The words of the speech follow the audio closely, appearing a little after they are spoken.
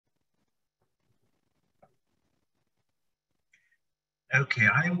Okay,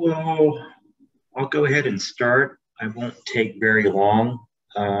 I'll go ahead and start. I won't take very long.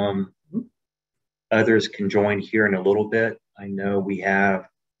 Um, Others can join here in a little bit. I know we have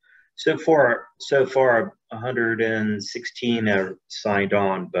so far 116 are signed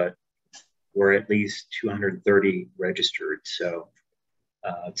on, but we're at least 230 registered. So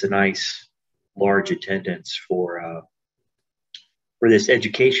it's a nice large attendance for this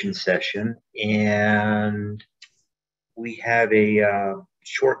education session. And we have a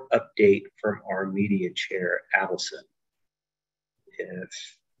short update from our media chair, Allison.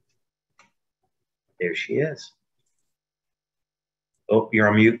 There she is. Oh, you're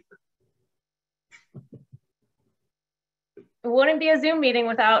on mute. It wouldn't be a Zoom meeting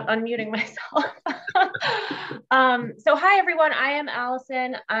without unmuting myself. So hi, everyone. I am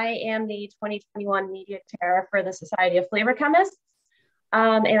Allison. I am the 2021 media chair for the Society of Flavor Chemists.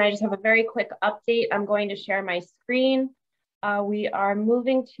 And I just have a very quick update. I'm going to share my screen. We are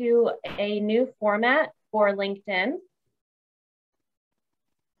moving to a new format for LinkedIn.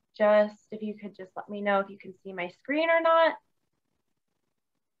 If you could just let me know if you can see my screen or not.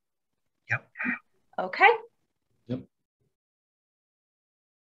 Yep. Okay. Yep.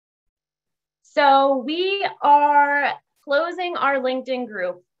 So we are closing our LinkedIn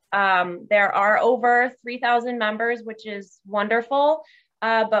group. There are over 3,000 members, which is wonderful,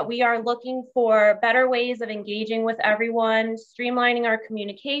 but we are looking for better ways of engaging with everyone, streamlining our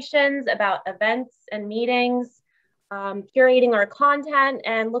communications about events and meetings, curating our content,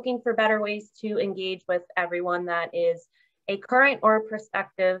 and looking for better ways to engage with everyone that is a current or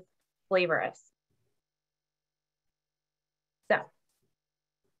prospective flavorist. So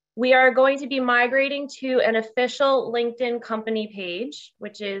we are going to be migrating to an official LinkedIn company page,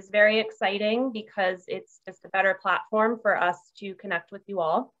 which is very exciting because it's just a better platform for us to connect with you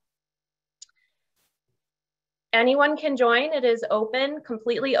all. Anyone can join. It is open,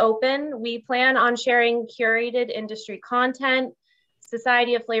 completely open. We plan on sharing curated industry content.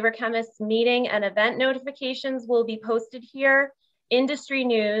 Society of Flavor Chemists meeting and event notifications will be posted here. Industry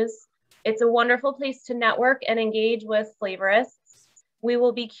news. It's a wonderful place to network and engage with flavorists. We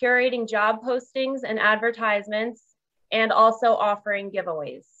will be curating job postings and advertisements and also offering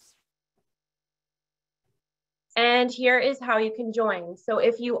giveaways. And here is how you can join. So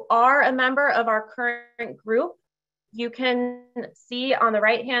if you are a member of our current group, you can see on the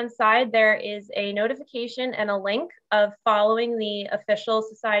right-hand side, there is a notification and a link of following the official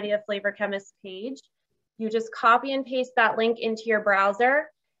Society of Flavor Chemists page. You just copy and paste that link into your browser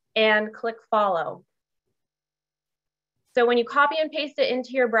and click follow. So when you copy and paste it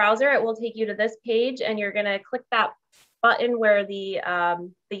into your browser, it will take you to this page and you're gonna click that button where the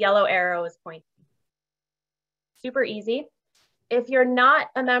yellow arrow is pointing. Super easy. If you're not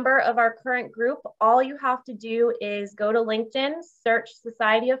a member of our current group, all you have to do is go to LinkedIn, search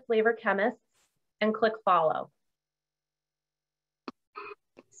Society of Flavor Chemists, and click follow.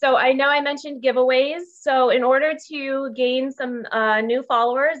 So I know I mentioned giveaways. So in order to gain some new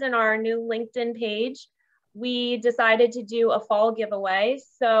followers in our new LinkedIn page, we decided to do a fall giveaway.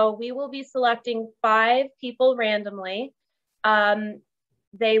 So we will be selecting 5 people randomly.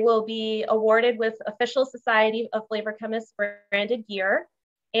 They will be awarded with official Society of Flavor Chemists branded gear.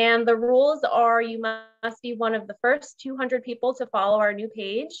 And the rules are you must be one of the first 200 people to follow our new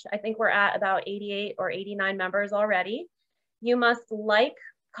page. I think we're at about 88 or 89 members already. You must like,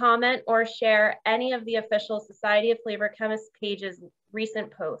 comment, or share any of the official Society of Flavor Chemists page's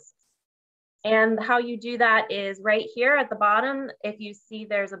recent posts. And how you do that is right here at the bottom. If you see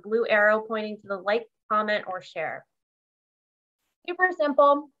there's a blue arrow pointing to the like, comment, or share. Super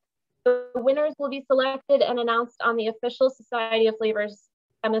simple. The winners will be selected and announced on the official Society of Flavor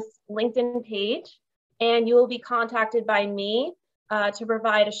Chemists LinkedIn page, and you will be contacted by me to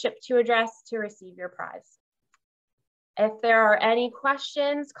provide a ship-to address to receive your prize. If there are any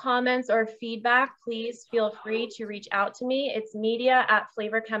questions, comments, or feedback, please feel free to reach out to me. It's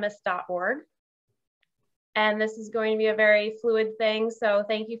media@flavorchemist.org. And this is going to be a very fluid thing, so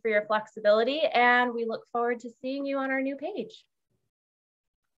thank you for your flexibility, and we look forward to seeing you on our new page.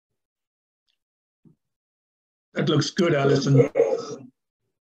 That looks good, Allison.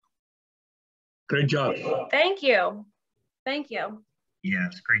 Great job. Thank you. Thank you.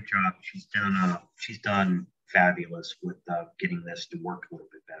 Yes, great job. She's done fabulous with getting this to work a little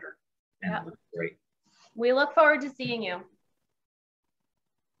bit better, and It looks great. We look forward to seeing you.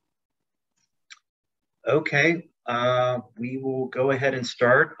 Okay, we will go ahead and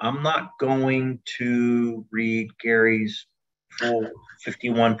start. I'm not going to read Gary's full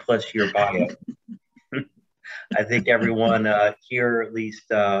 51+ year bio. I think everyone here, at least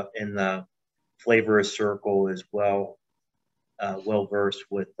in the flavorist circle, is well well-versed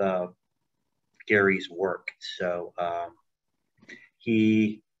with Gary's work. So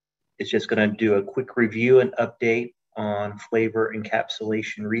he is just going to do a quick review and update on flavor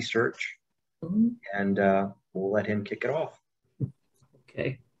encapsulation research, and we'll let him kick it off.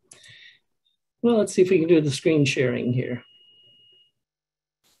 Okay. Well, let's see if we can do the screen sharing here.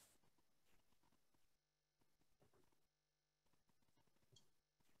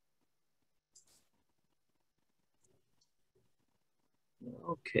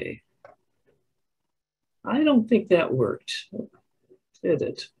 Okay. I don't think that worked, did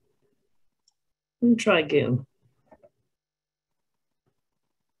it? Let me try again.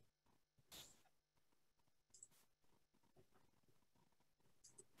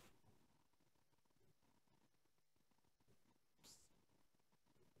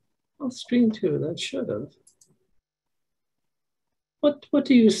 Oh, stream two, that should have. What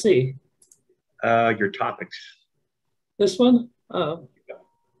do you see? Your topics. This one?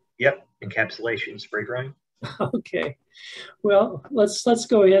 Yep, encapsulation, spray drying. Okay. Well, let's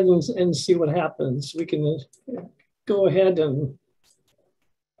go ahead and see what happens. We can go ahead and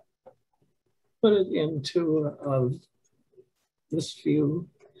put it into this view.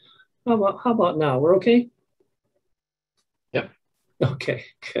 How about now? We're okay? Yep. Okay,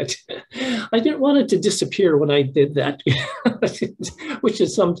 good. I didn't want it to disappear when I did that, which it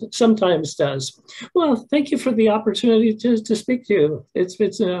sometimes does. Well, thank you for the opportunity to speak to you.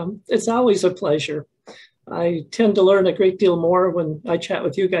 It's always a pleasure. I tend to learn a great deal more when I chat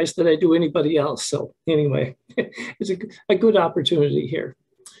with you guys than I do anybody else. So anyway, it's a good opportunity here.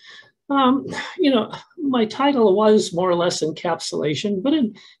 My title was more or less encapsulation, but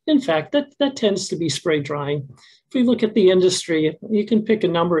in fact, that tends to be spray drying. If we look at the industry, you can pick a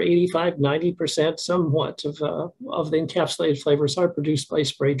number, 85, 90%, somewhat of the encapsulated flavors are produced by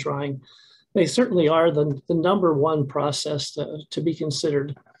spray drying. They certainly are the number one process to be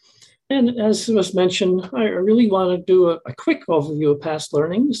considered. And as was mentioned, I really want to do a quick overview of past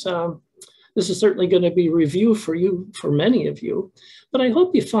learnings. This is certainly going to be a review for many of you, but I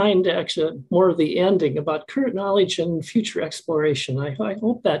hope you find actually more of the ending about current knowledge and future exploration. I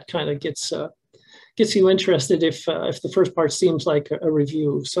hope that kind of gets you interested if the first part seems like a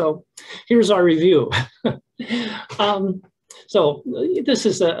review. So here's our review. So this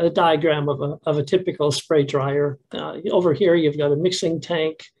is a diagram of a typical spray dryer. Over here, you've got a mixing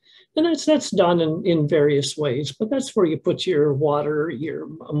tank. And that's done in various ways, but that's where you put your water, your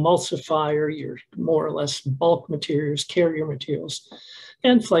emulsifier, your more or less bulk materials, carrier materials,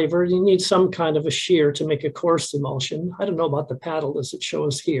 and flavor. You need some kind of a shear to make a coarse emulsion. I don't know about the paddle as it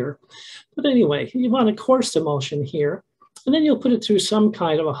shows here, but anyway, you want a coarse emulsion here, and then you'll put it through some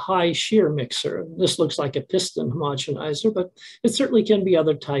kind of a high shear mixer. This looks like a piston homogenizer, but it certainly can be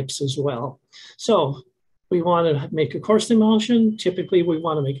other types as well. So we want to make a coarse emulsion. Typically, we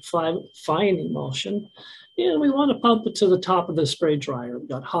want to make a fine emulsion. And we want to pump it to the top of the spray dryer. We've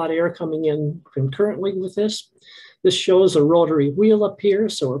got hot air coming in concurrently with this. This shows a rotary wheel up here.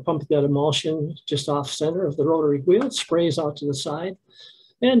 So we're pumping that emulsion just off center of the rotary wheel. It sprays out to the side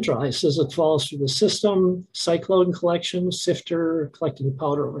and dries as it falls through the system. Cyclone collection, sifter, collecting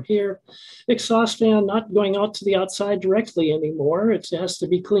powder over here. Exhaust fan not going out to the outside directly anymore. It has to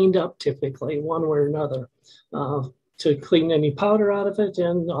be cleaned up typically, one way or another, to clean any powder out of it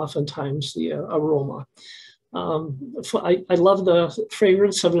and oftentimes the aroma. I love the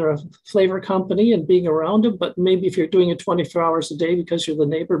fragrance of a flavor company and being around them, but maybe if you're doing it 24 hours a day because you're the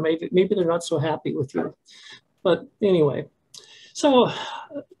neighbor, maybe they're not so happy with you. But anyway. So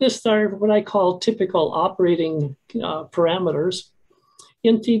this are what I call typical operating parameters.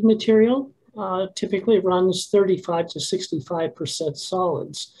 In-feed material typically runs 35 to 65%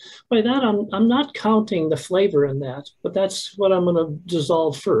 solids. By that, I'm not counting the flavor in that, but that's what I'm going to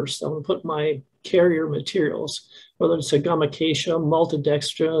dissolve first. I'm going to put my carrier materials, whether it's a gum acacia,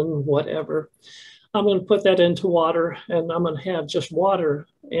 maltodextrin, whatever. I'm going to put that into water, and I'm going to have just water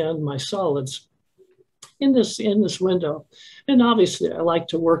and my solids in this window. And obviously, I like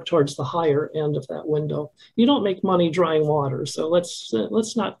to work towards the higher end of that window. You don't make money drying water, so let's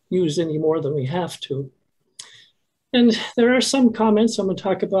not use any more than we have to. And there are some comments I'm going to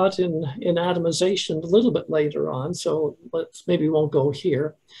talk about in atomization a little bit later on, so maybe won't go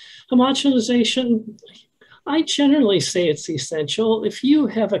here. Homogenization, I generally say it's essential. If you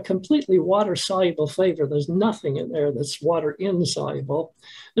have a completely water-soluble flavor, there's nothing in there that's water-insoluble.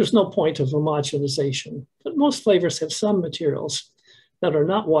 There's no point of homogenization. But most flavors have some materials that are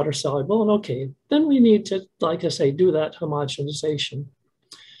not water-soluble, and okay, then we need to, like I say, do that homogenization.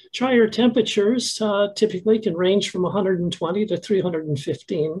 Dryer temperatures typically can range from 120 to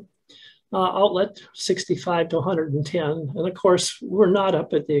 315. outlet 65 to 110. And of course, we're not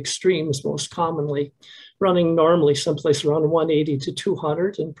up at the extremes most commonly, running normally someplace around 180 to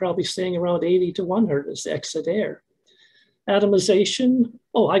 200 and probably staying around 80 to 100 as exit air. Atomization,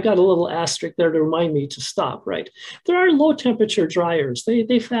 oh, I got a little asterisk there to remind me to stop, right? There are low temperature dryers.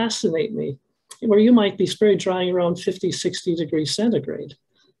 They fascinate me, where you might be spray drying around 50, 60 degrees centigrade.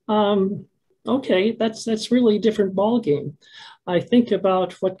 Okay, that's really a different ballgame. I think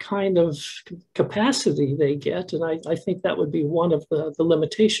about what kind of capacity they get, and I think that would be one of the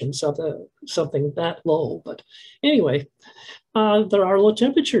limitations of something that low. But anyway, there are low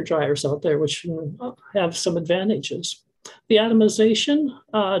temperature dryers out there which have some advantages. The atomization,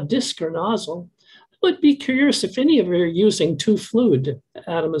 disc or nozzle, I would be curious if any of you are using two fluid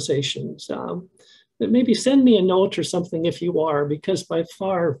atomizations. Maybe send me a note or something if you are, because by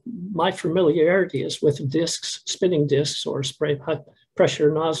far my familiarity is with discs, spinning discs, or spray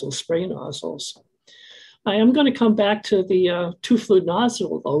pressure nozzles, spray nozzles. I am going to come back to the two fluid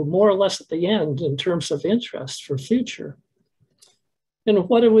nozzle, though, more or less at the end in terms of interest for future. And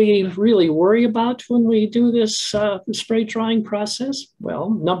what do we really worry about when we do this spray drying process?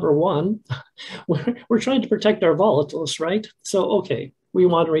 Well, number one, we're trying to protect our volatiles, right? So, okay, we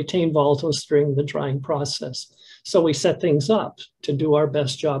want to retain volatiles during the drying process. So we set things up to do our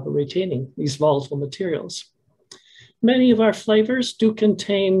best job of retaining these volatile materials. Many of our flavors do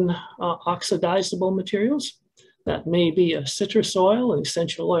contain oxidizable materials. That may be a citrus oil, an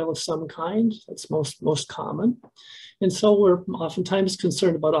essential oil of some kind. That's most common. And so we're oftentimes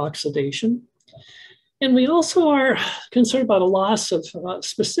concerned about oxidation. And we also are concerned about a loss of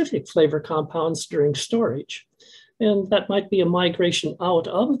specific flavor compounds during storage. And that might be a migration out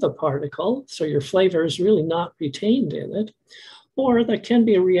of the particle, so your flavor is really not retained in it. Or there can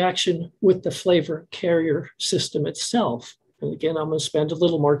be a reaction with the flavor carrier system itself. And again, I'm going to spend a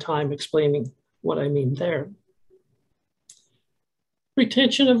little more time explaining what I mean there.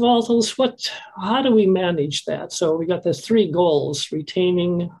 Retention of volatiles, how do we manage that? So we got the three goals: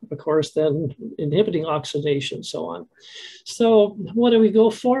 retaining, of course, then inhibiting oxidation, and so on. So what do we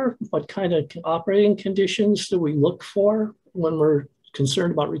go for? What kind of operating conditions do we look for when we're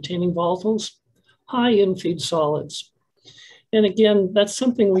concerned about retaining volatiles? High in-feed solids. And again, that's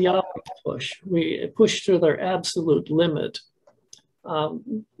something we always push. We push to their absolute limit.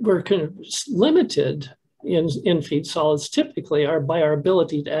 We're kind of limited in feed solids typically are by our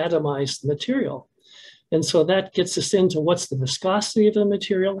ability to atomize the material. And so that gets us into what's the viscosity of the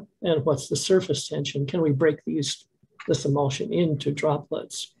material and what's the surface tension. Can we break this emulsion into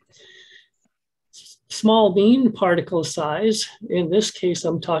droplets? Small mean particle size, in this case,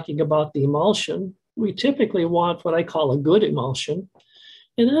 I'm talking about the emulsion. We typically want what I call a good emulsion,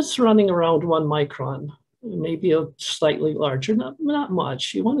 and that's running around 1 micron. Maybe a slightly larger, not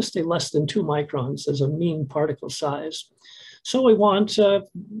much. You want to stay less than 2 microns as a mean particle size. So we want a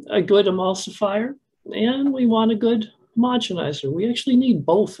good emulsifier and we want a good homogenizer. We actually need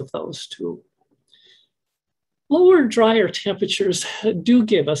both of those two. Lower, drier temperatures do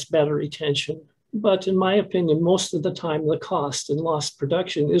give us better retention, but in my opinion, most of the time the cost and lost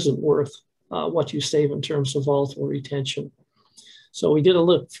production isn't worth what you save in terms of volatile retention. So we get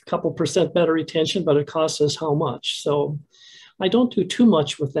a couple percent better retention, but it costs us how much? So I don't do too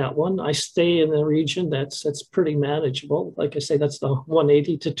much with that one. I stay in the region that's pretty manageable. Like I say, that's the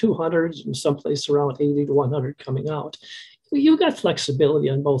 180 to 200 and someplace around 80 to 100 coming out. You got flexibility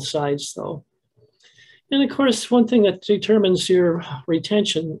on both sides though. And of course, one thing that determines your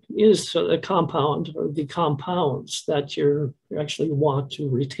retention is the compound or the compounds that you actually want to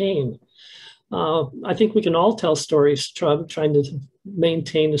retain. I think we can all tell stories trying to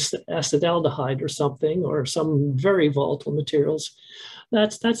maintain acetaldehyde or something, or some very volatile materials.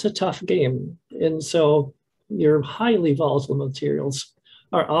 That's a tough game. And so your highly volatile materials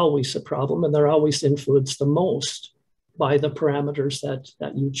are always a problem, and they're always influenced the most by the parameters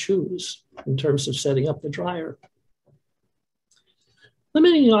that you choose in terms of setting up the dryer.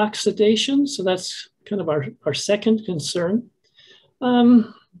 Limiting oxidation, so that's kind of our second concern.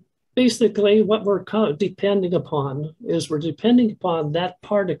 Basically, what we're depending upon is we're depending upon that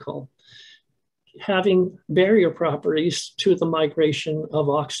particle having barrier properties to the migration of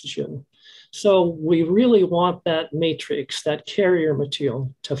oxygen. So we really want that matrix, that carrier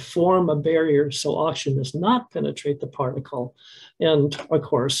material, to form a barrier so oxygen does not penetrate the particle and, of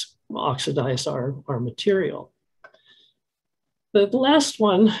course, oxidize our material. The last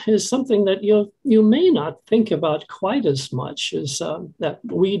one is something that you may not think about quite as much as that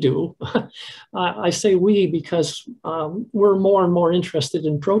we do. I say we because we're more and more interested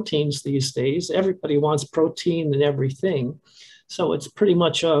in proteins these days. Everybody wants protein in everything. So it's pretty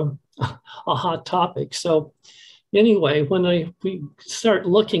much a a hot topic. So anyway, when we start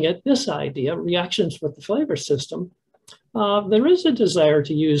looking at this idea, reactions with the flavor system, there is a desire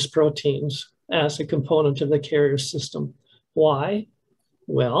to use proteins as a component of the carrier system. Why?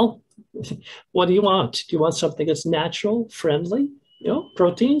 Well, what do you want? Do you want something that's natural, friendly? You know,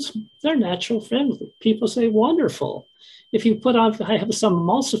 proteins, they're natural, friendly. People say, wonderful. If you put on, I have some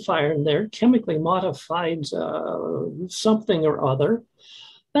emulsifier in there, chemically modified something or other,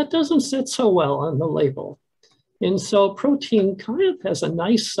 that doesn't sit so well on the label. And so protein kind of has a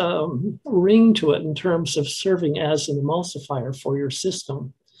nice ring to it in terms of serving as an emulsifier for your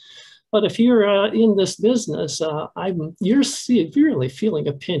system. But if you're in this business, you're severely feeling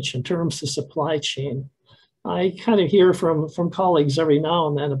a pinch in terms of supply chain. I kind of hear from colleagues every now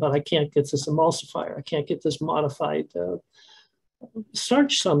and then about, I can't get this emulsifier, I can't get this modified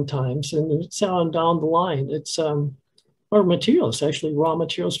starch sometimes, and it's on down the line. It's or materials, actually raw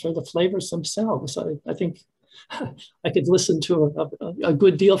materials for the flavors themselves. I think I could listen to a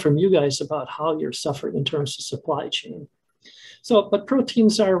good deal from you guys about how you're suffering in terms of supply chain. So, but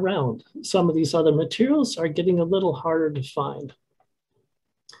proteins are around. Some of these other materials are getting a little harder to find.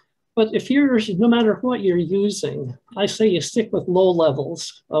 But if no matter what you're using, I say you stick with low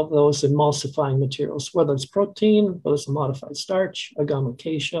levels of those emulsifying materials, whether it's protein, whether it's a modified starch, a gum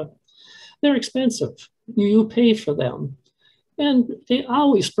acacia. They're expensive. You pay for them. And they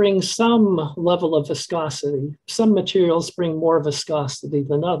always bring some level of viscosity. Some materials bring more viscosity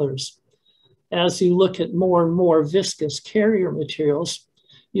than others. As you look at more and more viscous carrier materials,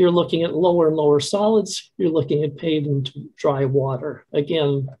 you're looking at lower and lower solids. You're looking at paid into dry water.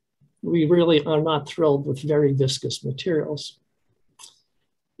 Again, we really are not thrilled with very viscous materials.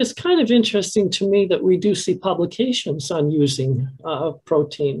 It's kind of interesting to me that we do see publications on using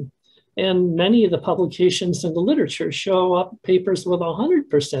protein. And many of the publications in the literature show up papers with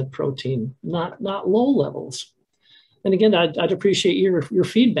 100% protein, not low levels. And again, I'd appreciate your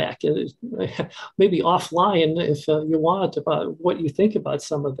feedback, maybe offline if you want, about what you think about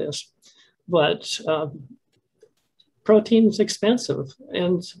some of this. But protein is expensive.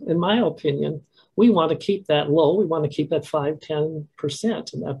 And in my opinion, we want to keep that low. We want to keep that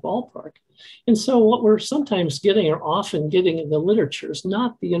 5–10% in that ballpark. And so what we're sometimes getting, or often getting in the literature, is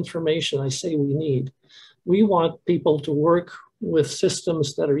not the information I say we need. We want people to work with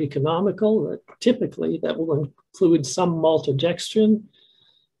systems that are economical, that typically that will include some maltodextrin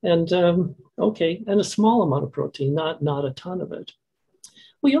and and a small amount of protein, not a ton of it.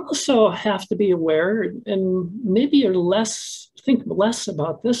 We also have to be aware, and maybe think less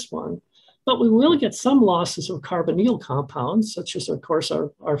about this one, but we will get some losses of carbonyl compounds, such as, of course,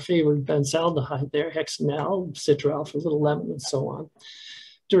 our favorite benzaldehyde there, hexanal, citral for little lemon, and so on,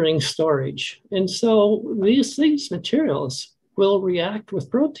 during storage. And so these materials will react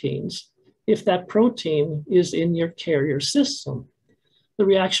with proteins if that protein is in your carrier system. The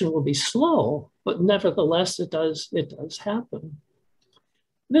reaction will be slow, but nevertheless, it does happen.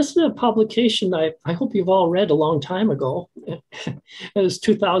 This is a publication I hope you've all read a long time ago. It was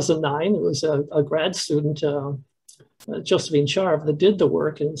 2009. It was a grad student, Josephine Sharp, that did the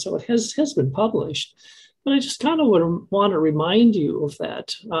work, and so it has been published. But I just kind of want to remind you of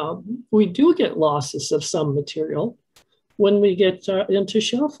that. We do get losses of some material when we get into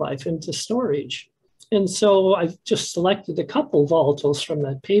shelf life, into storage. And so I've just selected a couple volatiles from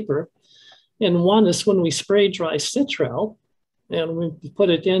that paper. And one is when we spray dry citral, and we put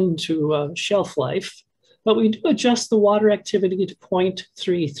it into shelf life, but we do adjust the water activity to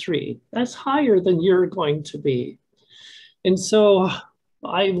 0.33. That's higher than you're going to be. And so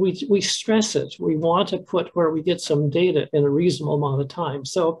we stress it. We want to put where we get some data in a reasonable amount of time.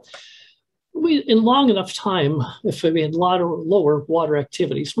 So in long enough time, if we had a lot of lower water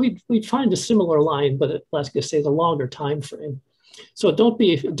activities, we'd find a similar line, but let's just say the longer time frame. So don't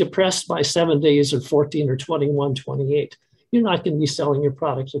be depressed by 7 days or 14 or 21, 28. You're not going to be selling your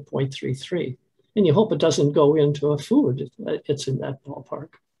product at 0.33. And you hope it doesn't go into a food. It's in that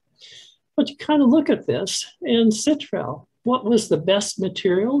ballpark. But you kind of look at this, and citral, what was the best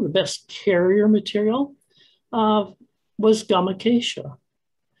material, the best carrier material, was gum acacia.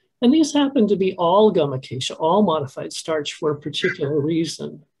 And these happen to be all gum acacia, all modified starch for a particular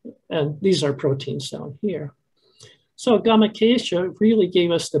reason. And these are proteins down here. So gum acacia really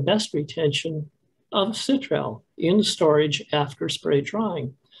gave us the best retention of citral in storage after spray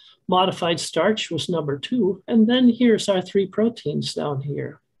drying. Modified starch was number 2. And then here's our 3 proteins down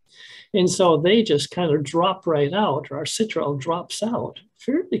here. And so they just kind of drop right out, or our citral drops out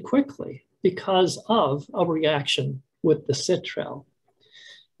fairly quickly because of a reaction with the citral.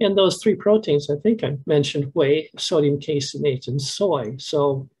 And those 3 proteins, I think I mentioned whey, sodium caseinate, and soy.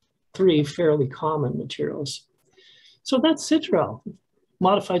 So three fairly common materials. So that's citral.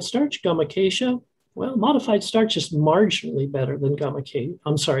 Modified starch, gum acacia. Well, modified starch is marginally better than gum acacia.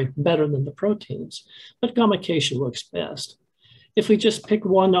 I'm sorry, better than the proteins, but gum acacia looks best. If we just pick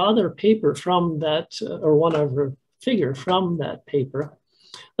one other paper from that, or one other figure from that paper,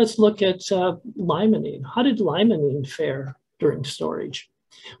 let's look at limonene. How did limonene fare during storage?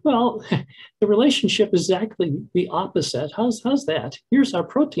 Well, the relationship is exactly the opposite. How's that? Here's our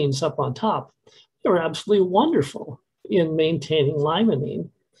proteins up on top. They're absolutely wonderful in maintaining limonene.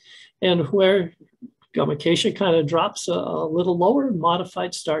 And where gum acacia kind of drops a little lower,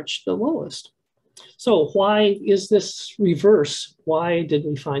 modified starch the lowest. So why is this reverse? Why did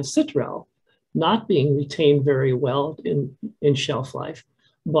we find citral not being retained very well in shelf life,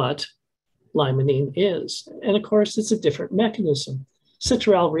 but limonene is? And of course, it's a different mechanism.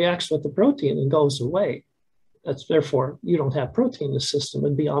 Citral reacts with the protein and goes away. That's therefore, you don't have protein in the system.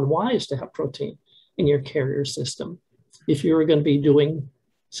 It'd be unwise to have protein in your carrier system. If you were going to be doing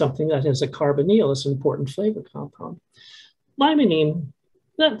something that has a carbonyl as an important flavor compound. Limonene,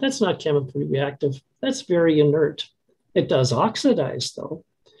 that's not chemically reactive. That's very inert. It does oxidize though.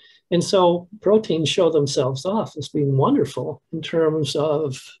 And so proteins show themselves off as being wonderful in terms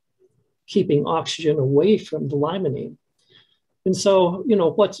of keeping oxygen away from the limonene. And so, you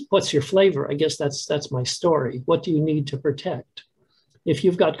know, what's your flavor? I guess that's my story. What do you need to protect? If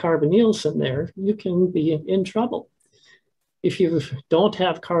you've got carbonyls in there, you can be in trouble. If you don't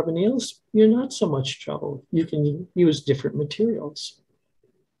have carbonyls, you're not so much trouble. You can use different materials.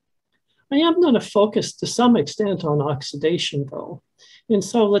 I am going to focus to some extent on oxidation though. And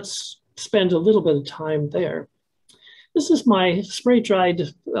so let's spend a little bit of time there. This is my spray-dried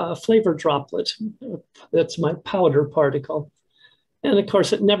flavor droplet. That's my powder particle. And of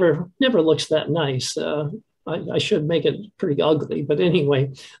course, it never looks that nice. I should make it pretty ugly, but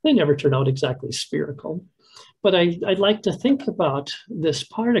anyway, they never turn out exactly spherical. But I'd like to think about this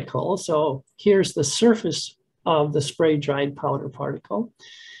particle. So here's the surface of the spray-dried powder particle.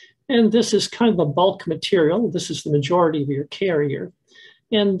 And this is kind of the bulk material. This is the majority of your carrier.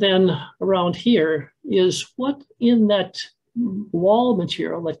 And then around here is what in that wall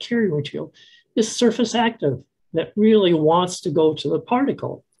material, that carrier material, is surface active that really wants to go to the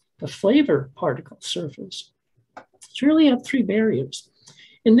particle, the flavor particle surface. So you really have three barriers.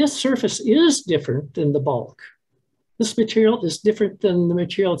 And this surface is different than the bulk. This material is different than the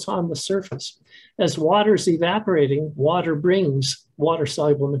material that's on the surface. As water is evaporating, water brings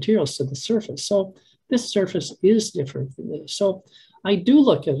water-soluble materials to the surface. So this surface is different than this. So I do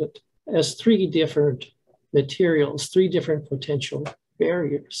look at it as three different materials, three different potential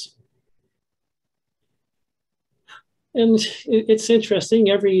barriers. And it's interesting,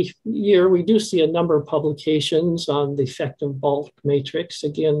 every year we do see a number of publications on the effect of bulk matrix.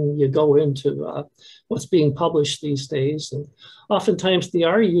 Again, you go into what's being published these days, and oftentimes they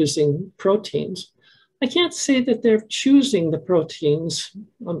are using proteins. I can't say that they're choosing the proteins,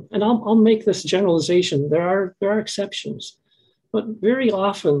 and I'll make this generalization. There are exceptions, but very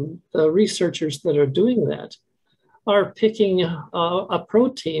often the researchers that are doing that are picking a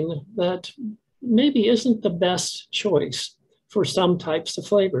protein that maybe isn't the best choice for some types of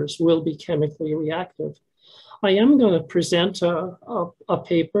flavors, will be chemically reactive. I am going to present a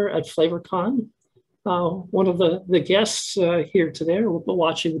paper at FlavorCon. One of the guests here today,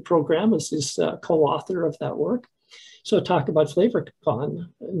 watching the program, is this co-author of that work. So talk about FlavorCon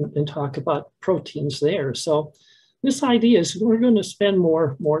and talk about proteins there. So this idea is we're going to spend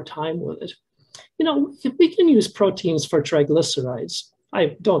more time with it. You know, we can use proteins for triglycerides.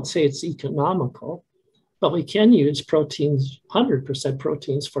 I don't say it's economical, but we can use proteins, 100%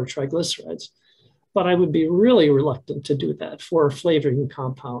 proteins for triglycerides. But I would be really reluctant to do that for flavoring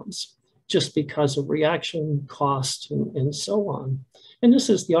compounds, just because of reaction cost and so on. And this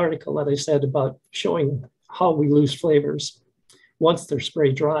is the article that I said about showing how we lose flavors once they're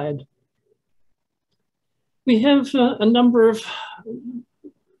spray dried. We have a number of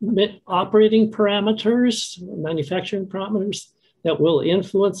operating parameters, manufacturing parameters that will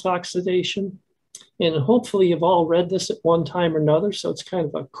influence oxidation. And hopefully you've all read this at one time or another, so it's kind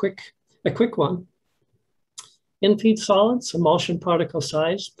of a quick one. In-feed solids, emulsion particle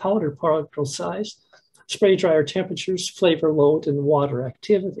size, powder particle size, spray dryer temperatures, flavor load, and water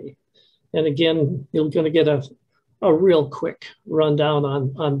activity. And again, you're going to get a real quick rundown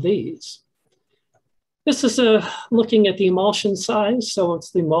on these. This is looking at the emulsion size. So it's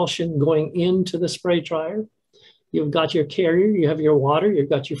the emulsion going into the spray dryer. You've got your carrier, you have your water, you've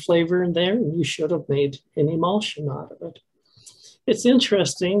got your flavor in there, and you should have made an emulsion out of it. It's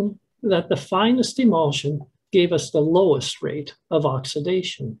interesting that the finest emulsion gave us the lowest rate of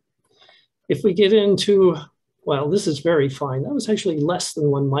oxidation. If we get into, well, this is very fine. That was actually less than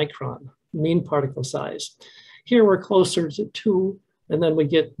 1 micron, mean particle size. Here we're closer to 2, and then we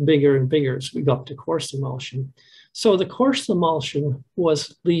get bigger and bigger as we go up to coarse emulsion. So the coarse emulsion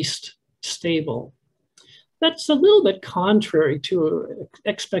was least stable. That's a little bit contrary to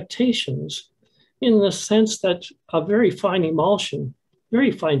expectations in the sense that a very fine emulsion,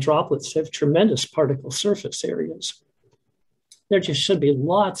 very fine droplets have tremendous particle surface areas. There just should be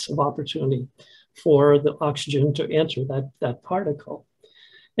lots of opportunity for the oxygen to enter that particle.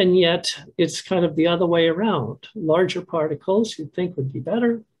 And yet it's kind of the other way around. Larger particles you'd think would be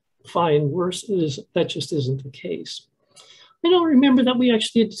better, fine, worse, that just isn't the case. I don't remember that we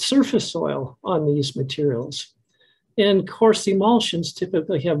actually did surface oil on these materials. And coarse emulsions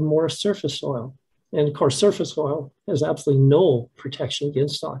typically have more surface oil. And of course, surface oil has absolutely no protection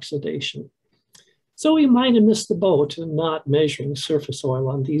against oxidation. So we might have missed the boat in not measuring surface oil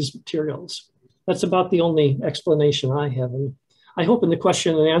on these materials. That's about the only explanation I have. And I hope in the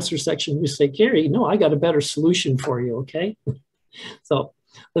question and answer section you say, Gary, no, I got a better solution for you, okay? So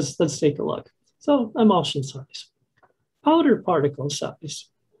let's take a look. So emulsion size. Powder particle size.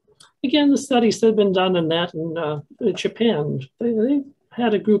 Again, the studies that have been done in that in Japan, they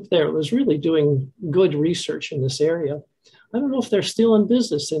had a group there that was really doing good research in this area. I don't know if they're still in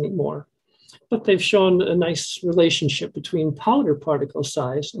business anymore, but they've shown a nice relationship between powder particle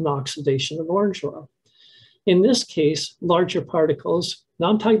size and oxidation of orange oil. In this case, larger particles, now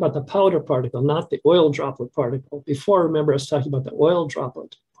I'm talking about the powder particle, not the oil droplet particle. Before, remember, I was talking about the oil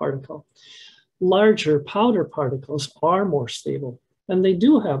droplet particle. Larger powder particles are more stable, and they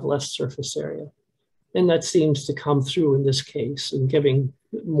do have less surface area. And that seems to come through in this case and giving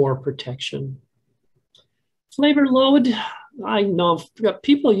more protection. Flavor load, I know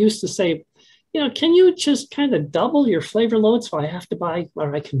people used to say, you know, can you just kind of double your flavor load so I have to buy,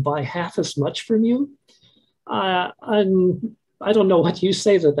 or I can buy half as much from you? I don't know what you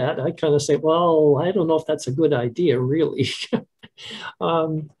say to that. I kind of say, well, I don't know if that's a good idea, really.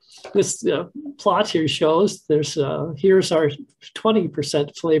 This plot here shows there's here's our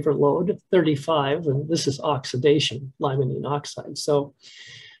 20% flavor load, 35, and this is oxidation, limonene oxide. So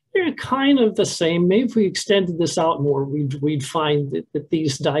they're kind of the same. Maybe if we extended this out more, we'd find that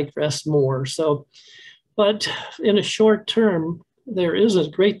these digress more. So, but in a short term, there is a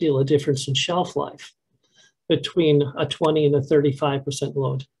great deal of difference in shelf life between a 20 and a 35%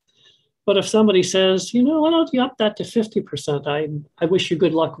 load. But if somebody says, you know, why don't you up that to 50%? I wish you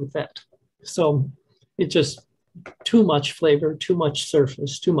good luck with that. So it's just too much flavor, too much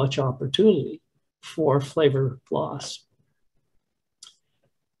surface, too much opportunity for flavor loss.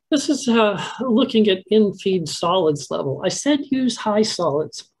 This is looking at in-feed solids level. I said use high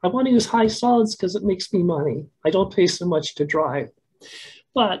solids. I want to use high solids because it makes me money. I don't pay so much to dry.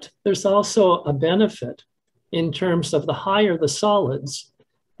 But there's also a benefit in terms of the higher the solids,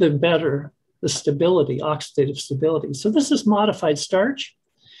 the better the stability, oxidative stability. So this is modified starch,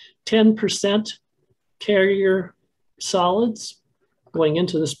 10% carrier solids going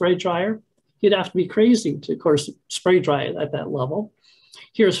into the spray dryer. You'd have to be crazy to, of course, spray dry it at that level.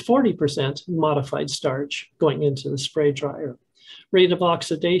 Here's 40% modified starch going into the spray dryer. Rate of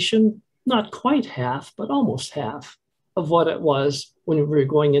oxidation, not quite half, but almost half of what it was when we were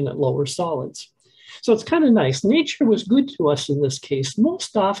going in at lower solids. So it's kind of nice. Nature was good to us in this case.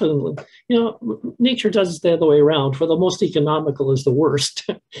 Most often, you know, nature does it the other way around, where the most economical is the worst.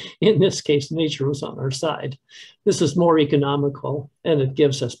 In this case, nature was on our side. This is more economical, and it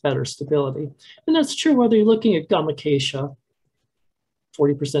gives us better stability. And that's true whether you're looking at gum acacia,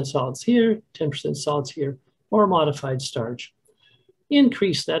 40% solids here, 10% solids here, or modified starch.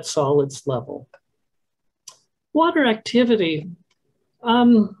 Increase that solids level. Water activity.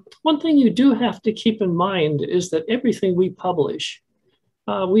 One thing you do have to keep in mind is that everything we publish,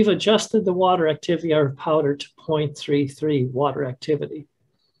 we've adjusted the water activity of powder to 0.33 water activity.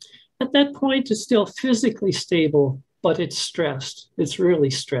 At that point, it's still physically stable, but it's stressed. It's really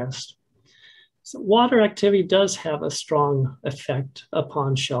stressed. So water activity does have a strong effect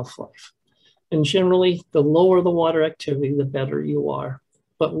upon shelf life. And generally, the lower the water activity, the better you are.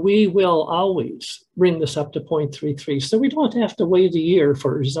 But we will always bring this up to 0.33. So we don't have to wait a year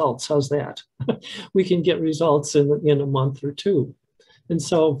for results. How's that? We can get results in a month or two. And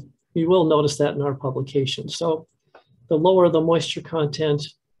so you will notice that in our publication. So the lower the moisture content,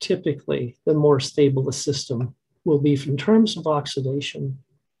 typically, the more stable the system will be in terms of oxidation.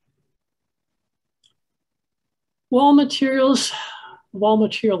 Wall materials, wall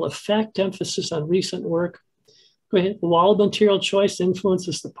material effect, emphasis on recent work. The wall material choice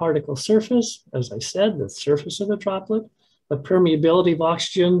influences the particle surface. As I said, the surface of the droplet, the permeability of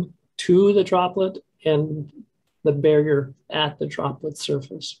oxygen to the droplet and the barrier at the droplet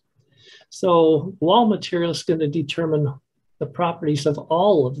surface. So wall material is going to determine the properties of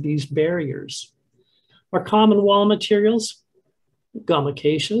all of these barriers. Our common wall materials, gum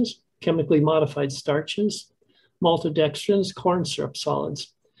acacias, chemically modified starches, maltodextrins, corn syrup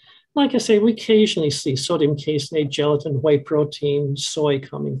solids. Like I say, we occasionally see sodium caseinate, gelatin, whey protein, soy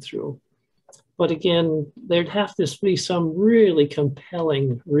coming through. But again, there'd have to be some really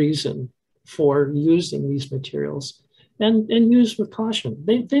compelling reason for using these materials and use with caution.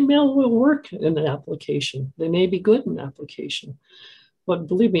 They may well work in an application. They may be good in application. But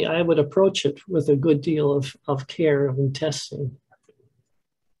believe me, I would approach it with a good deal of care and testing.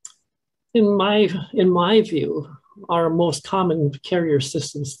 In my view, our most common carrier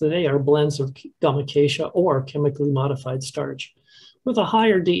systems today are blends of gum acacia or chemically modified starch with a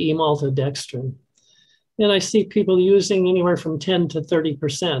higher DE maltodextrin. And I see people using anywhere from 10 to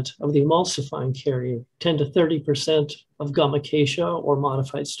 30% of the emulsifying carrier, 10 to 30% of gum acacia or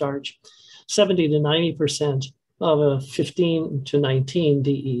modified starch, 70 to 90% of a 15 to 19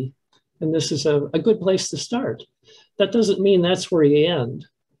 DE. And this is a good place to start. That doesn't mean that's where you end.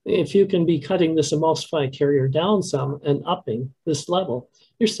 If you can be cutting this emulsifying carrier down some and upping this level,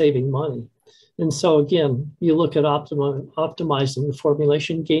 you're saving money. And so again, you look at optimizing the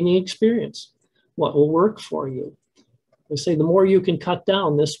formulation, gaining experience. What will work for you? I say the more you can cut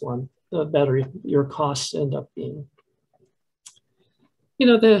down this one, the better your costs end up being. You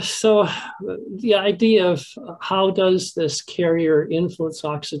know, the idea of how does this carrier influence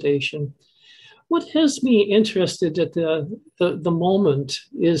oxidation? What has me interested at the moment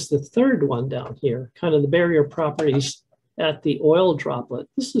is the third one down here, kind of the barrier properties at the oil droplet.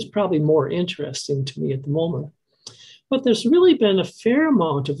 This is probably more interesting to me at the moment. But there's really been a fair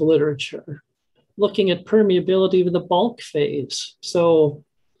amount of literature looking at permeability of the bulk phase. So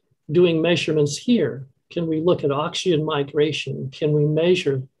doing measurements here, can we look at oxygen migration? Can we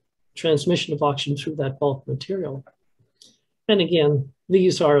measure transmission of oxygen through that bulk material? And again,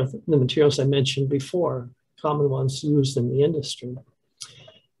 these are the materials I mentioned before, common ones used in the industry.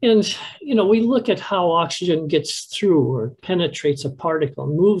 And, you know, we look at how oxygen gets through or penetrates a particle,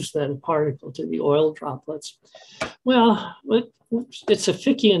 moves that particle to the oil droplets. Well, it's a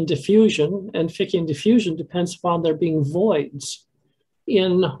Fickian diffusion, and Fickian diffusion depends upon there being voids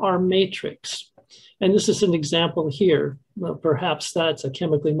in our matrix. And this is an example here. Well, perhaps that's a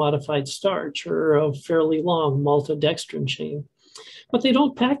chemically modified starch or a fairly long maltodextrin chain. But they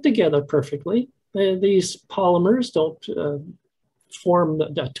don't pack together perfectly. These polymers don't form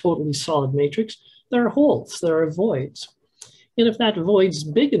a totally solid matrix. There are holes, there are voids. And if that void's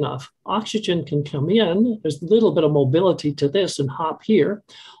big enough, oxygen can come in. There's a little bit of mobility to this and hop here,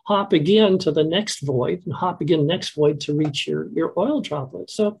 hop again to the next void, and hop again next void to reach your oil droplet.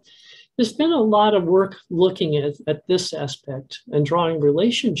 So there's been a lot of work looking at this aspect and drawing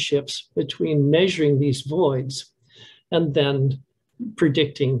relationships between measuring these voids and then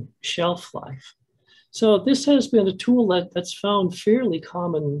predicting shelf life. So this has been a tool that's found fairly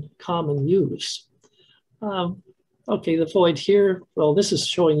common use. Okay, the void here, well, this is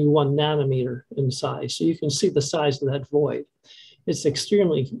showing you 1 nanometer in size. So you can see the size of that void. It's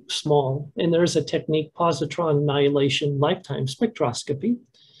extremely small. And there's a technique, positron annihilation lifetime spectroscopy.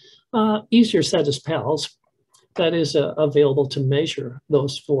 Easier said as PALS, that is available to measure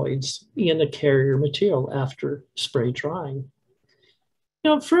those voids in a carrier material after spray drying.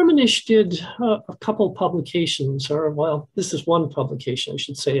 Now, Firmenich did a couple publications, or well, this is one publication, I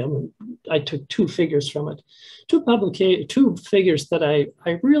should say. I took 2 figures from it. 2 figures that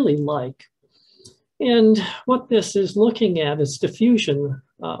I really like. And what this is looking at is diffusion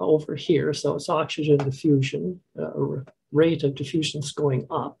over here. So it's oxygen diffusion, rate of diffusion is going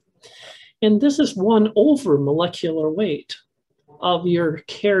up. And this is 1 over molecular weight of your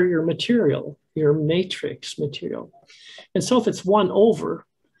carrier material, your matrix material. And so if it's 1 over,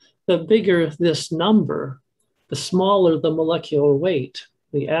 the bigger this number, the smaller the molecular weight,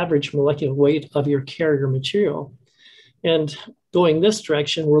 the average molecular weight of your carrier material. And going this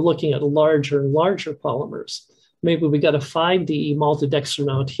direction, we're looking at larger and larger polymers. Maybe we got a 5 DE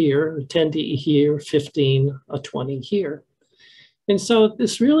maltodextrin out here, a 10 DE here, 15, a 20 here. And so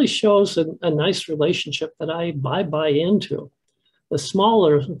this really shows a nice relationship that I buy into. The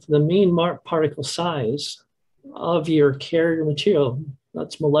smaller the mean particle size of your carrier material,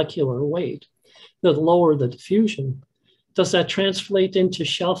 that's molecular weight, the lower the diffusion. Does that translate into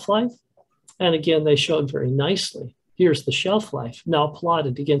shelf life? And again, they showed very nicely. Here's the shelf life now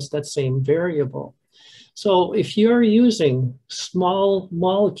plotted against that same variable. So if you're using small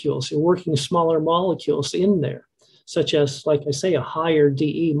molecules, you're working smaller molecules in there, such as, like I say, a higher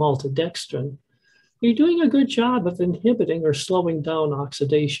DE maltodextrin, you're doing a good job of inhibiting or slowing down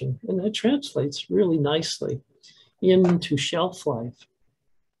oxidation. And that translates really nicely into shelf life.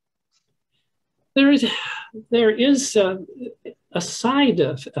 There is a side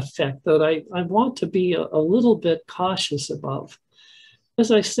effect that I want to be a little bit cautious about. As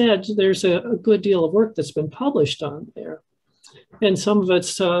I said, there's a good deal of work that's been published on there. And some of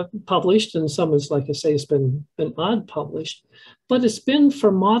it's published and some is, like I say, has been unpublished. But it's been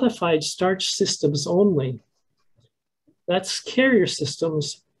for modified starch systems only. That's carrier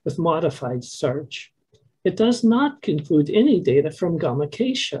systems with modified starch. It does not include any data from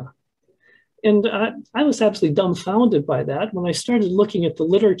Gamacacia. And I was absolutely dumbfounded by that when I started looking at the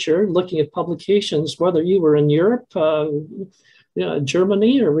literature, looking at publications, whether you were in Europe,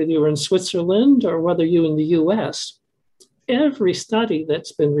 Germany, or whether you were in Switzerland, or whether you were in the US. Every study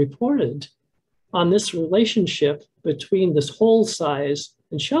that's been reported on this relationship between this whole size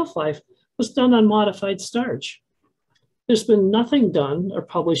and shelf life was done on modified starch. There's been nothing done or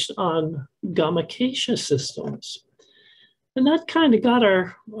published on Gamacacia systems. And that kind of got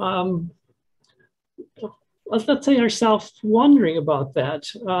our, let's say, ourselves wondering about that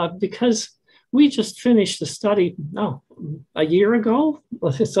because we just finished a study, a year ago,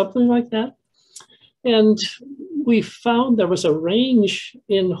 something like that. And we found there was a range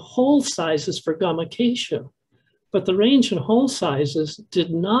in hole sizes for Gamacacia, but the range in hole sizes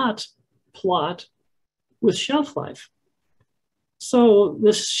did not plot with shelf life. So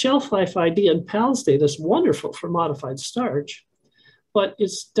this shelf life idea in PALS data is wonderful for modified starch, but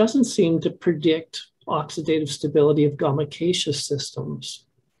it doesn't seem to predict oxidative stability of Gamacacia systems.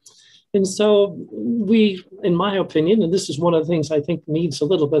 And so we, in my opinion, and this is one of the things I think needs a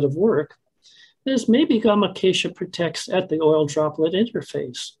little bit of work, is maybe Gamacacia protects at the oil droplet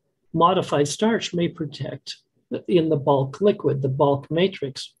interface. Modified starch may protect in the bulk liquid, the bulk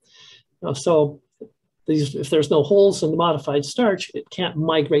matrix. So if there's no holes in the modified starch, it can't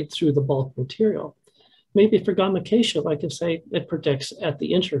migrate through the bulk material. Maybe for Gamacacia, like I say, it protects at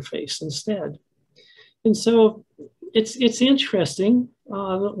the interface instead. And so it's interesting.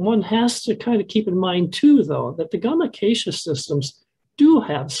 One has to kind of keep in mind too, though, that the Gamacacia systems do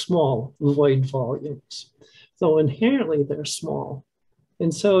have small void volumes, though inherently they're small.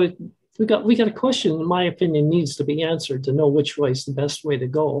 And so we got a question, in my opinion, needs to be answered to know which way is the best way to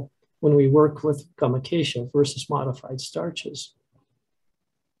go when we work with Gamacacia versus modified starches.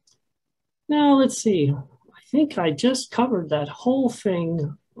 Now, let's see. I think I just covered that whole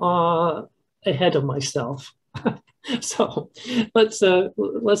thing ahead of myself. So let's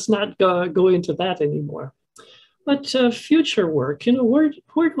not go into that anymore. But future work,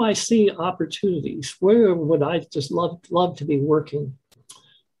 where do I see opportunities? Where would I just love to be working?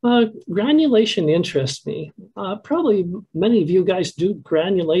 Granulation interests me. Probably many of you guys do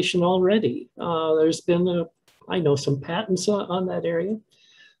granulation already. There's been, I know, some patents on that area,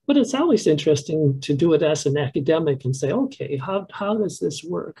 but it's always interesting to do it as an academic and say, okay, how does this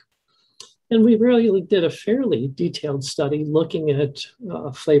work? And we really did a fairly detailed study looking at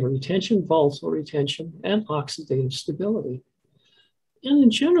flavor retention, volatile retention, and oxidative stability.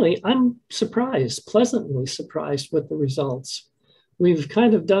 And generally, I'm surprised, pleasantly surprised with the results. We've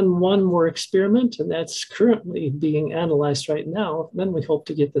kind of done one more experiment, and that's currently being analyzed right now. Then we hope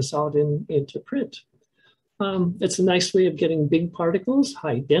to get this out into print. It's a nice way of getting big particles,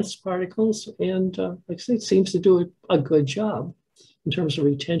 high dense particles, and like I say, it seems to do a good job in terms of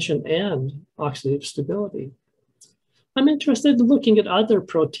retention and oxidative stability. I'm interested in looking at other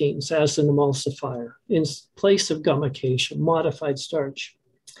proteins as an emulsifier in place of Gamacacia, modified starch.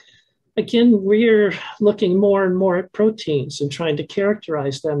 Again, we're looking more and more at proteins and trying to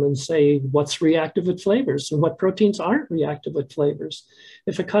characterize them and say what's reactive with flavors and what proteins aren't reactive with flavors.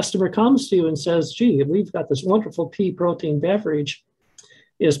 If a customer comes to you and says, gee, we've got this wonderful pea protein beverage,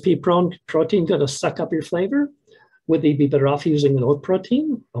 is pea protein going to suck up your flavor? Would they be better off using an oat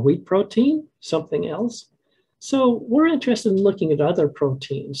protein, a wheat protein, something else? So we're interested in looking at other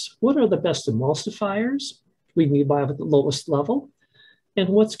proteins. What are the best emulsifiers we can buy at the lowest level? And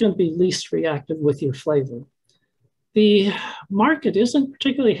what's going to be least reactive with your flavor? The market isn't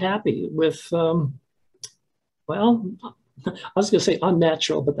particularly happy with, well, I was going to say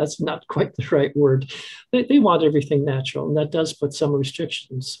unnatural, but that's not quite the right word. They want everything natural, and that does put some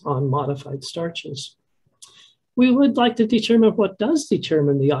restrictions on modified starches. We would like to determine what does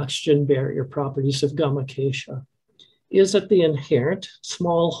determine the oxygen barrier properties of Gamacacia. Is it the inherent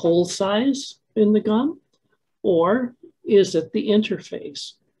small hole size in the gum, or is it the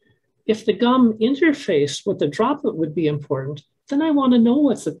interface? If the gum interface with the droplet would be important, then I want to know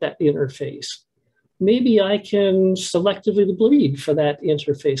what's at that interface. maybe I can selectively bleed for that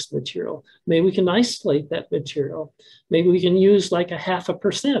interface material. Maybe we can isolate that material. Maybe we can use like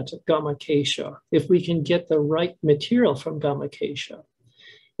 0.5% of gum acacia if we can get the right material from gum acacia.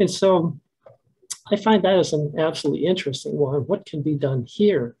 And so I find that as an absolutely interesting one. What can be done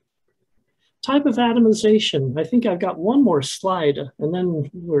here? Type of atomization. I think I've got one more slide and then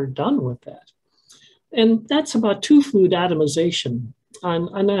we're done with that. And that's about two-fluid atomization.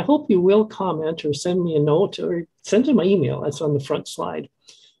 And I hope you will comment or send me a note or send them my email, that's on the front slide,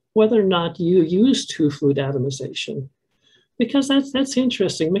 whether or not you use two-fluid atomization. Because that's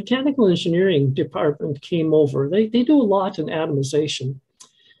interesting. Mechanical engineering department came over. They do a lot in atomization.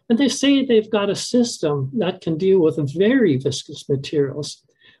 And they say they've got a system that can deal with very viscous materials.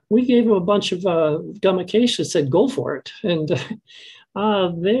 We gave them a bunch of gum acacia, said go for it. And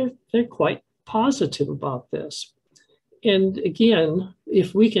they're quite positive about this. And again,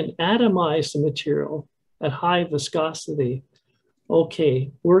 if we can atomize the material at high viscosity,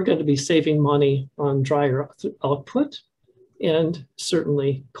 okay, we're going to be saving money on dryer output and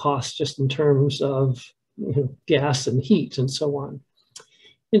certainly cost just in terms of gas and heat and so on.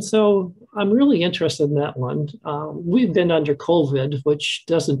 And so I'm really interested in that one. We've been under COVID, which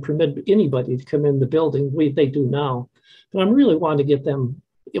doesn't permit anybody to come in the building. They do now, but I really want to get them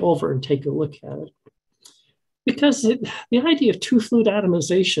over and take a look at it. Because the idea of two-fluid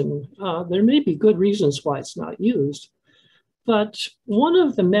atomization, there may be good reasons why it's not used, but one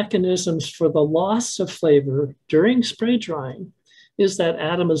of the mechanisms for the loss of flavor during spray drying is that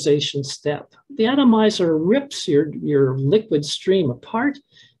atomization step. The atomizer rips your liquid stream apart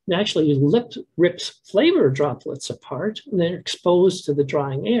and actually rips flavor droplets apart, and they're exposed to the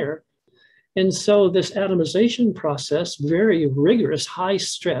drying air. And so this atomization process, very rigorous, high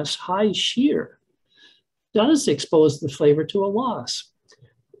stress, high shear, does expose the flavor to a loss.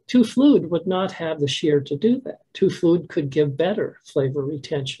 Two-fluid would not have the shear to do that. Two-fluid could give better flavor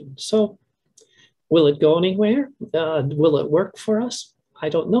retention. So will it go anywhere? Will it work for us? I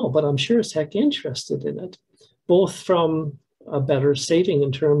don't know, but I'm sure as heck interested in it, both from a better saving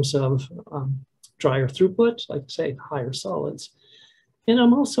in terms of drier throughput, like say higher solids. And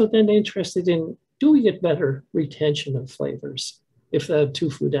I'm also then interested in, do we get better retention of flavors if the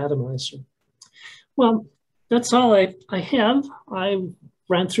two-fluid atomizer? Well, that's all I have. I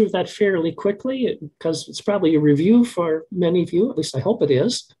ran through that fairly quickly because it's probably a review for many of you, at least I hope it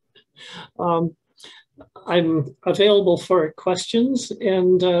is. I'm available for questions,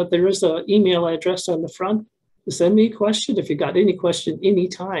 and there is an email address on the front. Send me a question if you got any question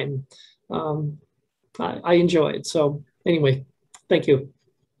anytime. I enjoy it. So anyway, thank you.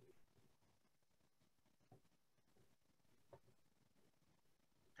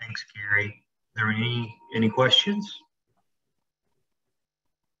 Thanks, Gary. Are there any questions?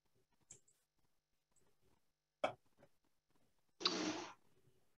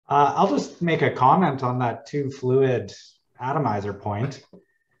 I'll just make a comment on that two-fluid atomizer point.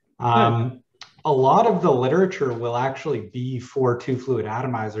 A lot of the literature will actually be for two-fluid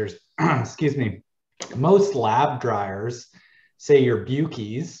atomizers. Excuse me. Most lab dryers, say your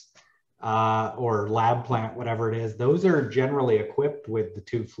Bukies or lab plant, whatever it is, those are generally equipped with the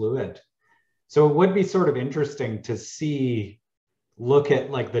two-fluid. So it would be sort of interesting to look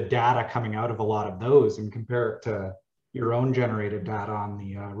at like the data coming out of a lot of those and compare it to your own generated data on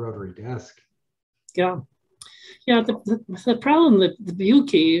the rotary disc. Yeah. Yeah, the problem that the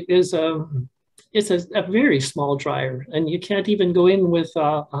Buki is it's a very small dryer, and you can't even go in with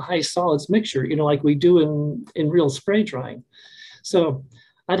a high solids mixture, like we do in real spray drying. So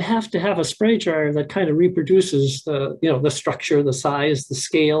I'd have to have a spray dryer that kind of reproduces the structure, the size, the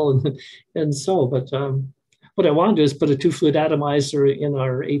scale, and so. But what I want to do is put a two-fluid atomizer in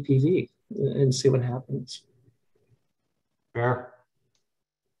our APV and see what happens. Fair.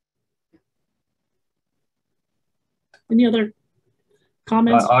 Any other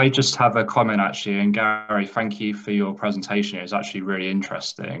comments? I just have a comment actually, and Gary, thank you for your presentation. It was actually really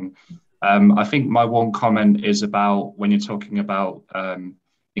interesting. I think my one comment is about when you're talking about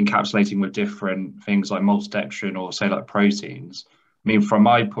encapsulating with different things like maltodextrin or say like proteins. I mean, from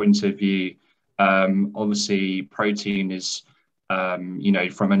my point of view, obviously protein is,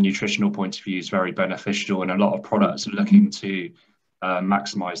 from a nutritional point of view is very beneficial, and a lot of products are looking to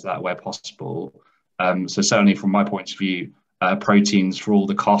maximize that where possible. So certainly from my point of view, proteins, for all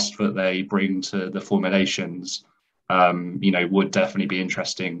the cost that they bring to the formulations, would definitely be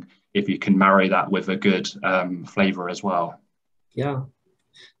interesting if you can marry that with a good flavor as well. Yeah,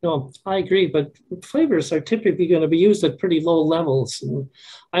 No, I agree, but flavors are typically going to be used at pretty low levels. And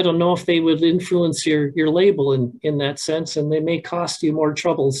I don't know if they would influence your label in that sense, and they may cost you more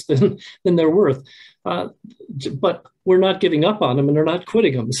troubles than they're worth. But we're not giving up on them and they're not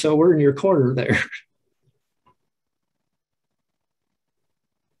quitting them. So we're in your corner there.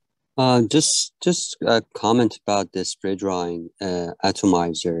 Just a comment about the spray drying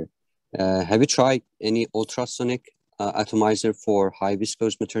atomizer. Have you tried any ultrasonic atomizer for high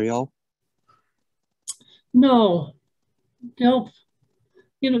viscose material? No.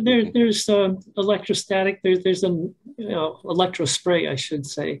 You know, there's electrostatic. There's an electrospray, I should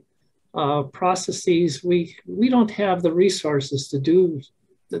say. Processes. We don't have the resources to do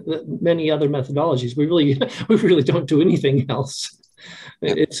the many other methodologies. We really don't do anything else.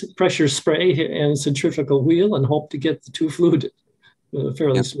 It's pressure spray and centrifugal wheel and hope to get the two fluid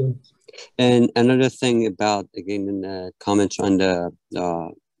fairly soon. And another thing about, again, comments on the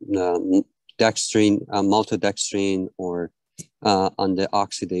dextrine, maltodextrine, or on the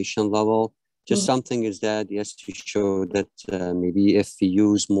oxidation level, just something is that, yes, you show that maybe if we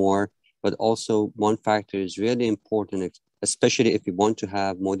use more, but also one factor is really important, especially if you want to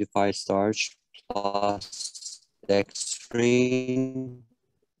have modified starch plus dextrine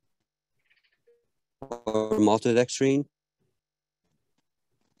or maltodextrine,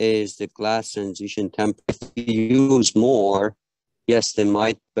 is the glass transition temperature. If you use more, yes, they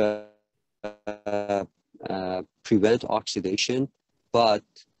might prevent oxidation, but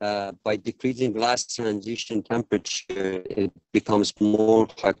by decreasing glass transition temperature, it becomes more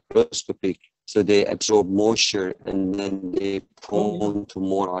hygroscopic. So they absorb moisture and then they prone to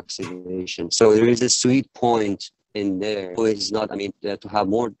more oxidation. So there is a sweet point in there. So it's not, I mean, to have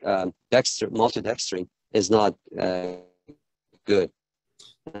more maltodextrin is not good.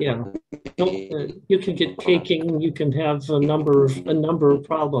 Yeah, you can get caking. You can have a number of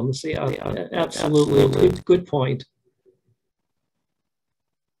problems. Yeah, absolutely. Good point.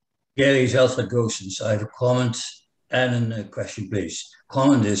 Gary's Alfred Goossens. I have a comment and a question, please.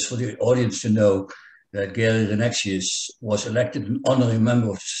 Comment is for the audience to know that Gary Renexius was elected an honorary member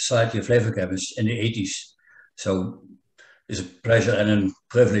of the Society of Flavor Chemists in the 80s. So it's a pleasure and a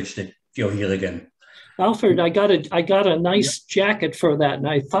privilege that you're here again. Alfred, I got a nice jacket for that, and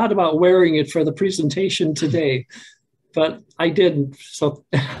I thought about wearing it for the presentation today, but I didn't. So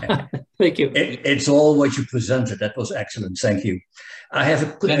thank you. It's all what you presented. That was excellent. Thank you. I have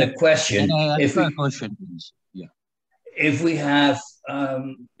a question. Yeah. If we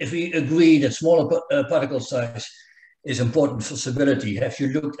agree that smaller particle size is important for stability, have you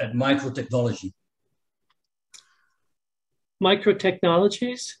looked at microtechnology?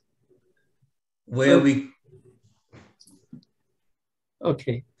 Microtechnologies?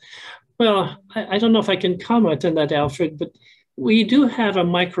 Okay. Well, I don't know if I can comment on that, Alfred, but we do have a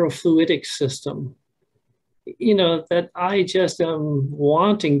microfluidic system, you know, that I just am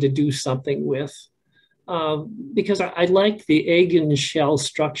wanting to do something with because I like the egg and shell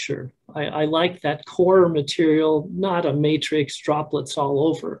structure. I like that core material, not a matrix, droplets all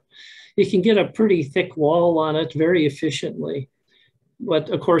over. You can get a pretty thick wall on it very efficiently. But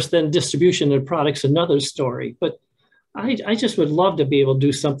of course, then distribution of products, another story. But I just would love to be able to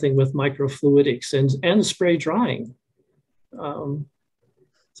do something with microfluidics and spray drying.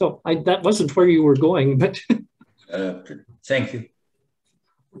 So that wasn't where you were going, but. Thank you.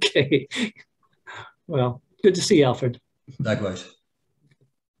 Okay. Well, good to see you, Alfred. Likewise.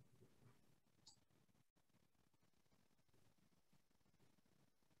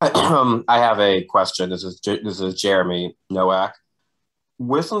 I have a question. This is Jeremy Nowak.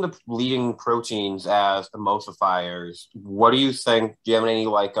 With some of the leading proteins as emulsifiers, what do you think? Do you have any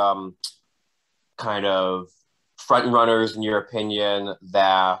kind of front runners in your opinion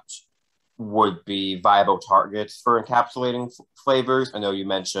that would be viable targets for encapsulating flavors? I know you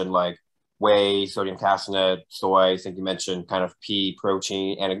mentioned like whey, sodium caseinate, soy. I think you mentioned kind of pea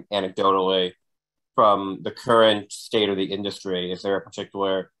protein anecdotally. From the current state of the industry, is there a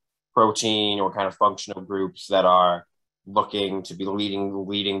particular protein or kind of functional groups that are looking to be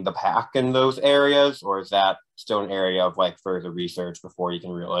leading the pack in those areas, or is that still an area of like further research before you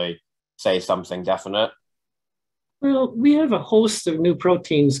can really say something definite? Well, we have a host of new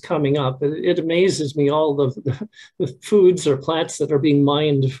proteins coming up. It amazes me all the foods or plants that are being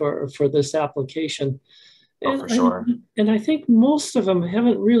mined for this application. For sure. And I think most of them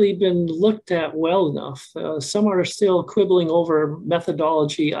haven't really been looked at well enough. Some are still quibbling over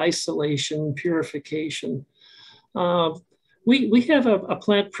methodology, isolation, purification. We have a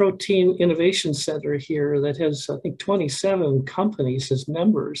plant protein innovation center here that has, I think, 27 companies as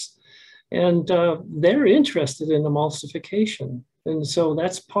members, and they're interested in emulsification. And so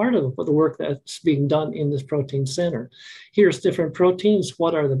that's part of the work that's being done in this protein center. Here's different proteins.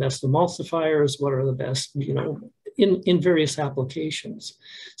 What are the best emulsifiers? What are the best, in various applications?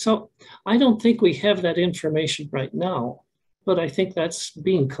 So I don't think we have that information right now, but I think that's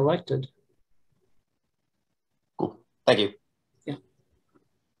being collected. Cool. Thank you. Yeah.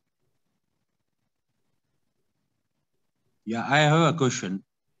 Yeah, I have a question.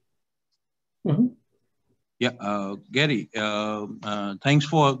 Mm-hmm. Yeah, Gary, thanks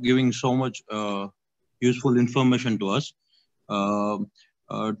for giving so much useful information to us.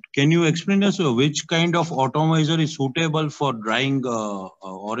 Can you explain us which kind of atomizer is suitable for drying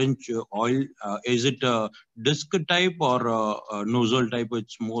orange oil? Is it a disc type or a nozzle type?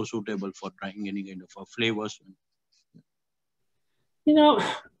 It's more suitable for drying any kind of flavors.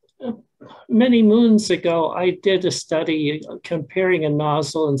 Many moons ago, I did a study comparing a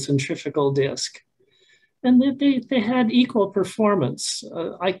nozzle and centrifugal disc. And they had equal performance.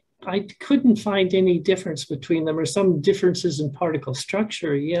 I couldn't find any difference between them, or some differences in particle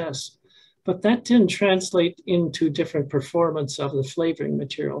structure, yes, but that didn't translate into different performance of the flavoring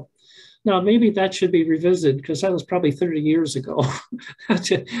material. Now, maybe that should be revisited, because that was probably 30 years ago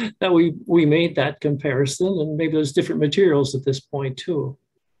that we made that comparison, and maybe there's different materials at this point too.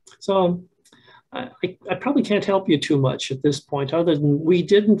 So I probably can't help you too much at this point, other than we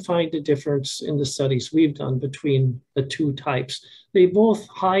didn't find a difference in the studies we've done between the two types. They both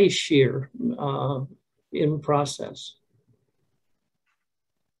high shear in process.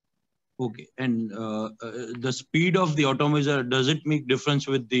 Okay, and the speed of the atomizer, does it make difference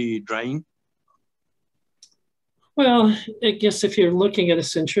with the drying? Well, I guess if you're looking at a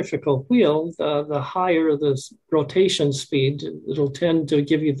centrifugal wheel, the higher the rotation speed, it'll tend to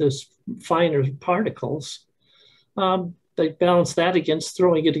give you this finer particles. They balance that against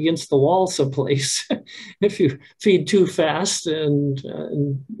throwing it against the wall someplace if you feed too fast and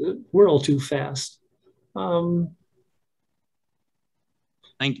whirl too fast.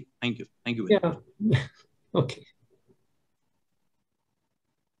 Thank you. Yeah, okay.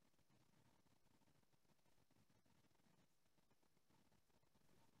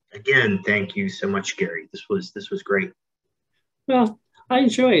 Again, thank you so much, Gary. This was great. Well, I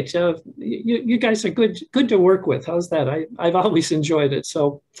enjoy it. You guys are good to work with. How's that? I've always enjoyed it.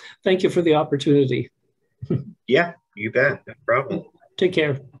 So thank you for the opportunity. Yeah, you bet. No problem. Take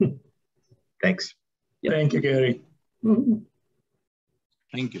care. Thanks. Yep. Thank you, Gary. Mm-hmm.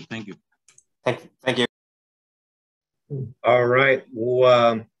 Thank you. Thank you. All right.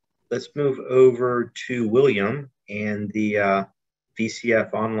 Well, let's move over to William and the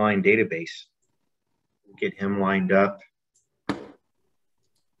VCF online database. We'll get him lined up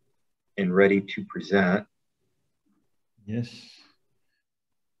and ready to present. Yes.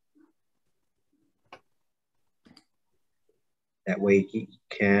 That way he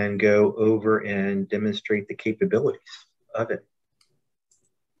can go over and demonstrate the capabilities of it.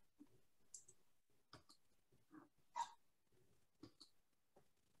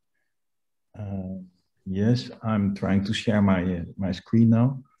 Yes, I'm trying to share my screen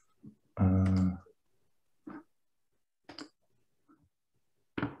now.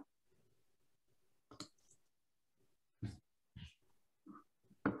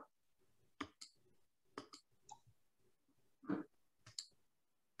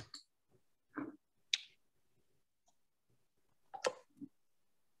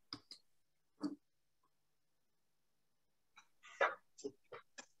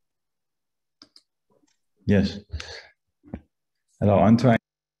 Yes. Hello, I'm trying.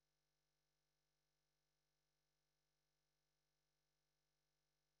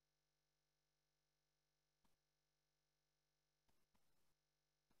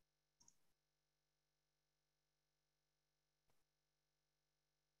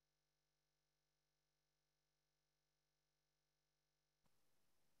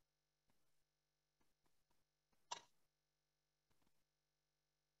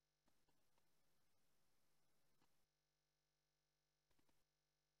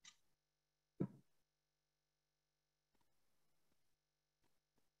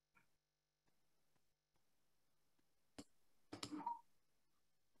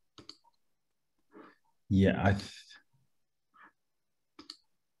 Yeah,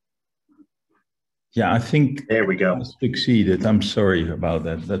 I think there we go. I succeeded. I'm sorry about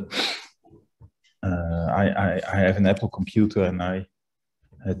that. But I have an Apple computer and I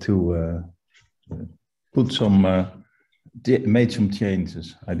had to put made some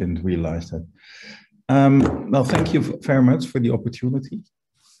changes. I didn't realize that. Well, thank you very much for the opportunity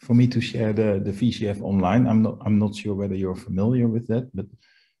for me to share the VCF online. I'm not sure whether you're familiar with that, but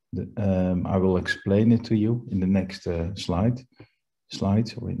I will explain it to you in the next slide.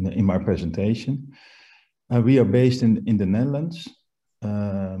 slides or in my presentation. We are based in the Netherlands.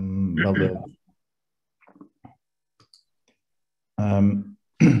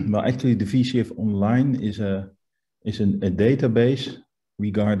 Well, actually, the VCF Online is a database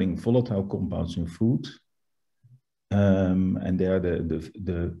regarding volatile compounds in food. And they are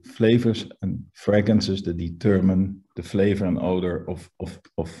the flavors and fragrances that determine the flavor and odor of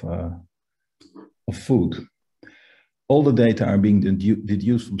food. All the data are being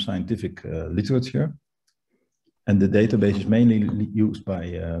deduced from scientific literature, and the database is mainly used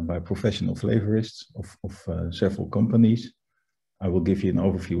by professional flavorists of several companies. I will give you an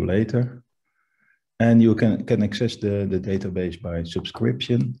overview later. And you can access the database by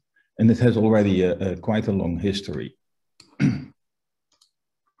subscription, and it has already quite a long history.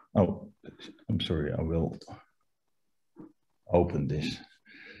 Oh, I'm sorry, I will open this.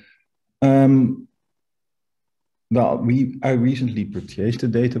 Well, I recently purchased the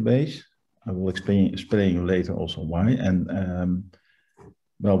database. I will explain you later also why. And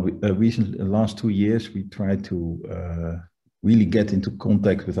well, recently, the last 2 years, we tried to really get into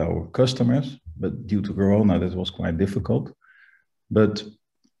contact with our customers, but due to Corona, that was quite difficult. But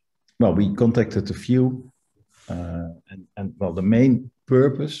well, we contacted a few, and well, the main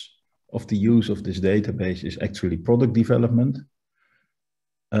purpose of the use of this database is actually product development.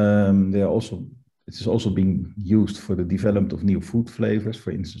 It is also being used for the development of new food flavors,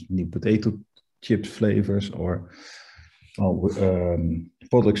 for instance, new potato chips flavors, or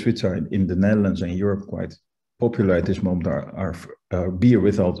products which are in the Netherlands and Europe quite popular at this moment are beer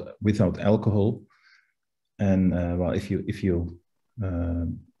without alcohol. And well, if you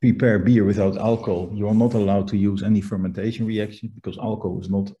prepare beer without alcohol, you are not allowed to use any fermentation reaction, because alcohol is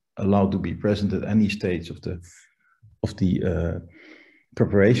not allowed to be present at any stage of the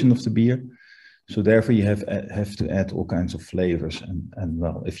preparation of the beer. So therefore you have to add all kinds of flavors, and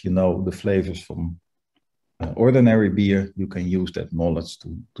well, if you know the flavors from ordinary beer, you can use that knowledge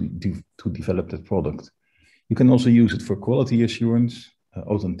to develop that product. You can also use it for quality assurance,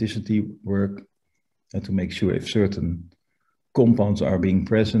 authenticity work, and to make sure if certain compounds are being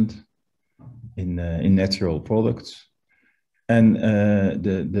present in natural products. And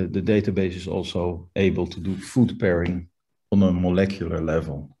the database is also able to do food pairing on a molecular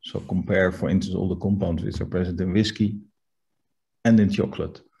level. So compare, for instance, all the compounds which are present in whiskey and in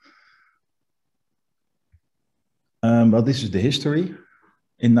chocolate. Well, this is the history.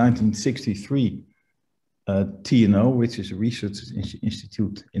 In 1963, TNO, which is a research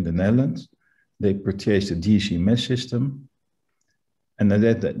institute in the Netherlands, they purchased a GC-MES system. And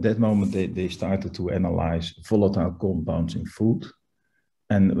at that moment, they started to analyze volatile compounds in food.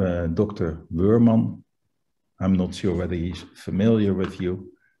 And Dr. Weurman, I'm not sure whether he's familiar with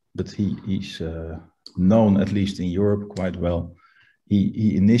you, but he's known, at least in Europe, quite well.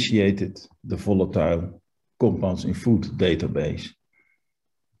 He initiated the volatile compounds in food database.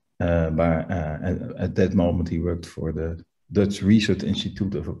 At that moment, he worked for the Dutch Research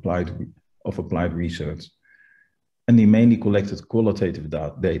Institute of Applied Research. And he mainly collected qualitative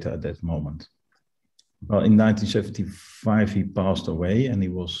data at that moment. Well, in 1975, he passed away, and he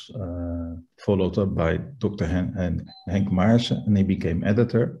was followed up by Dr. Henk Maarsen, and he became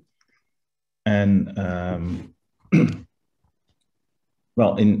editor. And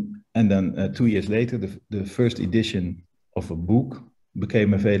well, then 2 years later, the first edition of a book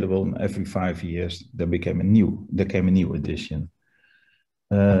became available, and every 5 years there came a new edition.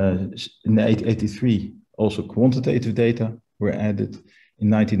 In 1983, also quantitative data were added. In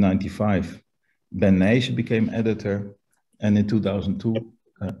 1995, Ben Nijssen became editor, and in 2002,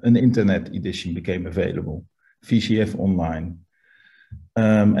 an internet edition became available, VCF Online.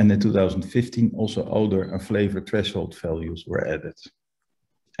 And in 2015, also odor and flavor threshold values were added.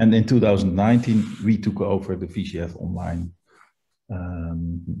 And in 2019, we took over the VCF Online.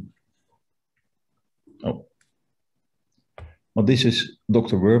 Well, this is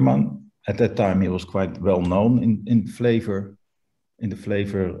Dr. Weurman. At that time, he was quite well known in the flavor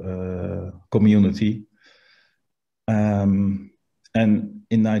community. And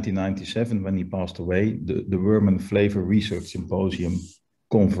in 1997, when he passed away, the Weurman Flavor Research Symposium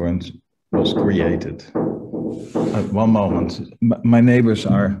Conference was created. One moment, my neighbors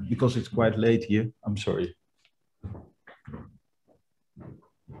are, because it's quite late here, I'm sorry.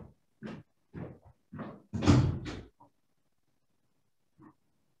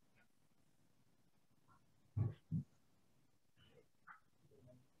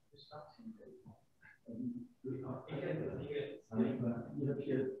 Hier heb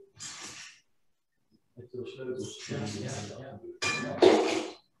je veel sleutels.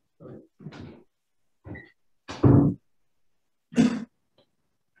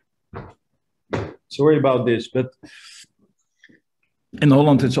 Sorry about this, but in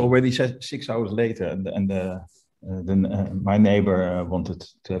Holland it's already 6 hours later, and then my neighbor wanted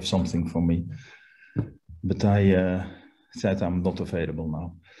to have something for me, but I said I'm not available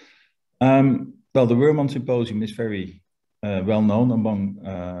now. Well, the Weerman Symposium is very well known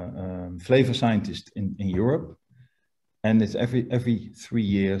among flavor scientists in Europe, and it's every 3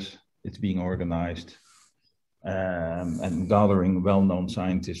 years it's being organized, and gathering well-known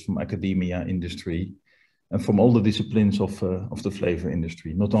scientists from academia, industry, and from all the disciplines of the flavor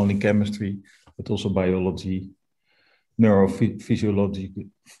industry, not only chemistry, but also biology, neurophysiology,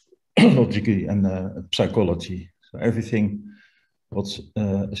 and psychology. So everything what's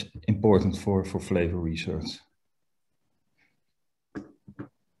important for flavor research.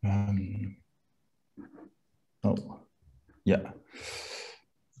 Oh, yeah.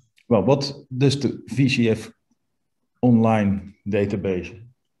 Well, what does the VCF online database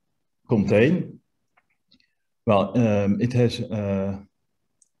contain? Well, it has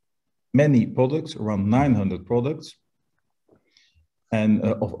many products, around 900 products. And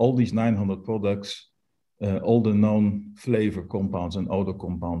of all these 900 products, all the known flavor compounds and odor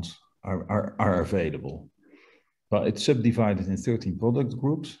compounds are available. Well, it's subdivided in 13 product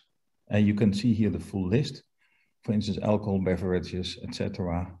groups, and you can see here the full list. For instance, alcohol, beverages,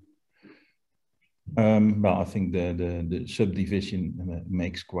 etc. Well, I think the subdivision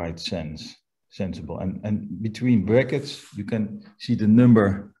makes quite sensible. And between brackets, you can see the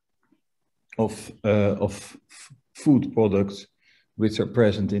number of food products which are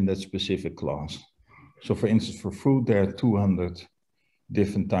present in that specific class. So for instance, for fruit, there are 200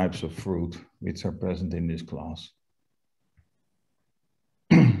 different types of fruit which are present in this class.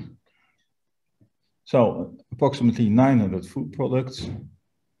 So approximately 900 food products.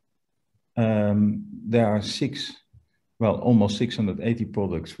 There are almost 680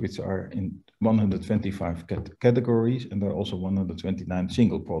 products which are in 125 categories, and there are also 129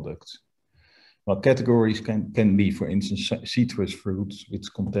 single products. Well, categories can be, for instance, citrus fruits,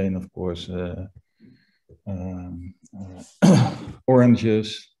 which contain, of course,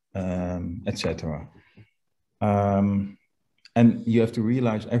 oranges, etc. And you have to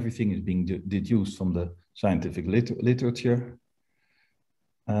realize everything is being deduced from the scientific literature.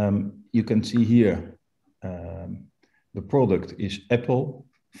 You can see here, the product is apple,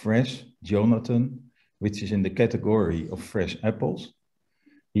 fresh, Jonathan, which is in the category of fresh apples.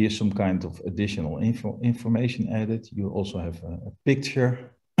 Here's some kind of additional information added. You also have a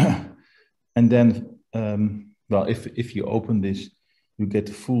picture. And then, well, if you open this, you get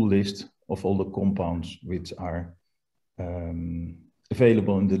a full list of all the compounds which are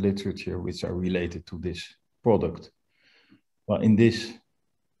available in the literature which are related to this product. Well, in this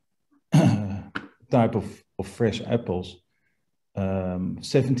type of fresh apples,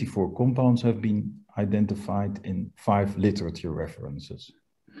 74 compounds have been identified in 5 literature references.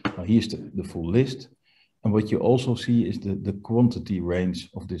 Now, here's the full list. And what you also see is the quantity range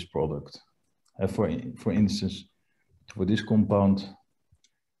of this product. For instance, for this compound,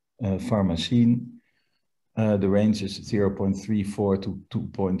 pharmacine, the range is 0.34 to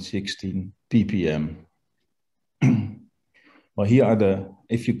 2.16 ppm. Well, here are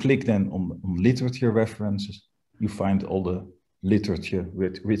if you click then on literature references, you find all the literature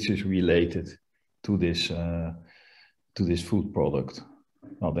which is related to this food product.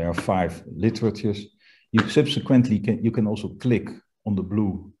 Now, there are 5 literatures. You subsequently can also click on the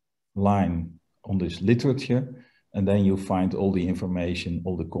blue line on this literature, and then you find all the information,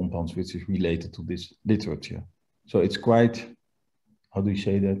 all the compounds which is related to this literature. So it's quite, how do you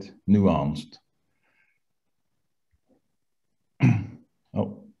say that? Nuanced.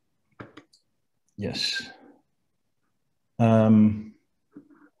 Oh, yes.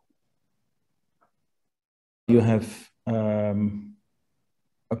 You have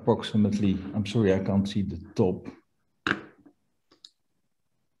approximately, I'm sorry, I can't see the top.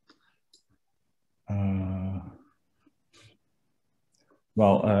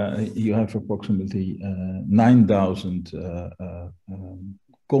 You have approximately 9,000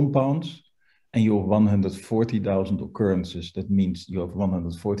 compounds, and you have 140,000 occurrences. That means you have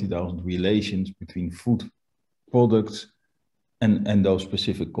 140,000 relations between food products and those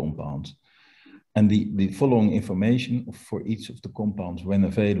specific compounds. And the following information for each of the compounds, when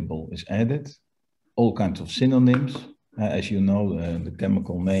available, is added. All kinds of synonyms. As you know, the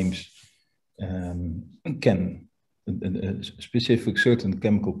chemical names specific certain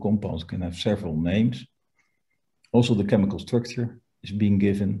chemical compounds can have several names. Also, the chemical structure is being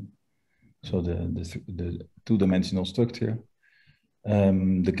given. So the two-dimensional structure.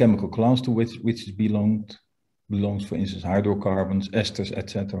 The chemical class to which it belongs, for instance, hydrocarbons, esters,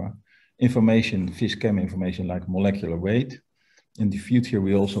 etc. information, phys-chem information like molecular weight. In the future,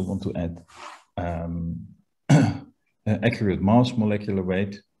 we also want to add accurate mass molecular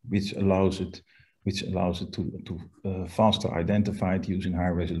weight, which allows it to faster identify it using high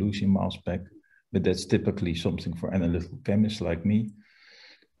resolution mass spec, but that's typically something for analytical chemists like me.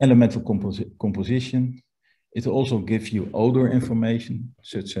 Elemental composition. It also gives you odor information,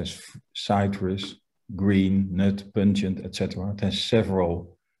 such as citrus, green, nut, pungent, etc. It has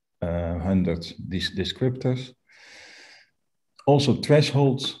several hundred descriptors. Also,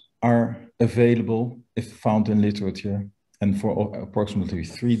 thresholds are available if found in literature, and for approximately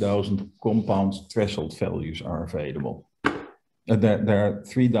 3,000 compounds, threshold values are available. There are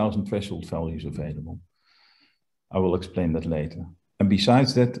 3,000 threshold values available. I will explain that later. And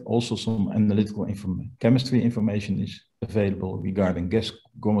besides that, also some analytical chemistry information is available regarding gas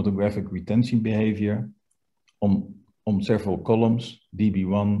chromatographic retention behavior on several columns,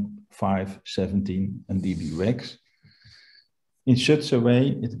 dB1, 5, 17, and dB-rex. In such a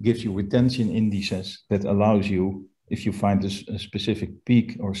way, it gives you retention indices that allows you, if you find a specific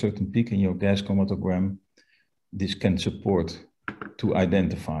peak or a certain peak in your gas chromatogram, this can support to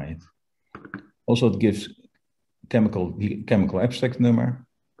identify it. Also, it gives chemical abstract number,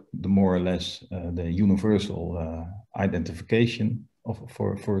 the more or less the universal identification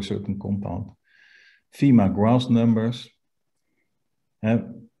for a certain compound. FEMA GRAS numbers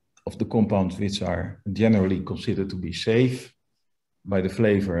of the compounds which are generally considered to be safe by the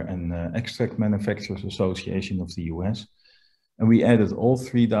Flavor and Extract Manufacturers Association of the US. And we added all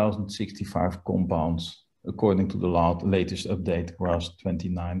 3,065 compounds according to the latest update, GRAS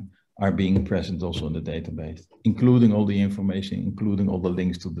 29, are being present also in the database, including all the information, including all the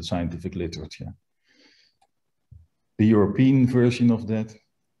links to the scientific literature. The European version of that,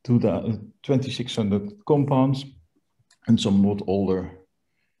 2,600 compounds and somewhat older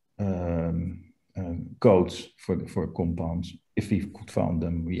codes for compounds. If we could find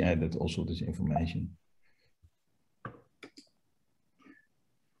them, we added also this information.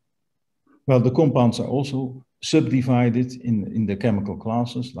 Well, the compounds are also subdivided in the chemical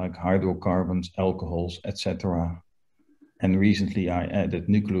classes like hydrocarbons, alcohols, etc. And recently I added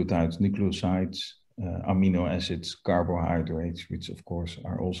nucleotides, nucleosides, amino acids, carbohydrates, which of course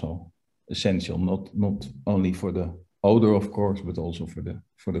are also essential, not only for the odor, of course, but also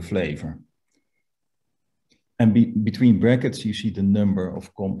for the flavor. And between brackets, you see the number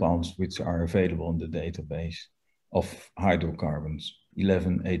of compounds which are available in the database of hydrocarbons,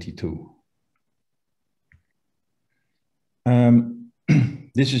 1182.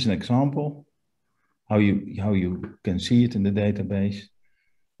 This is an example how you can see it in the database.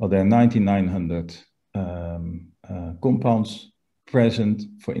 Well, there are 9,900 compounds present,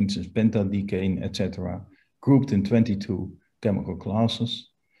 for instance, pentadecane, etc., grouped in 22 chemical classes.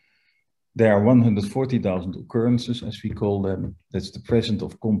 There are 140,000 occurrences, as we call them. That's the presence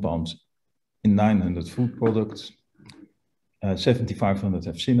of compounds in 900 food products. 7,500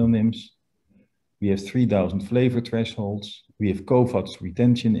 have synonyms. We have 3,000 flavor thresholds. We have COVAX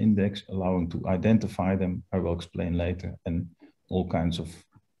retention index, allowing to identify them. I will explain later, and all kinds of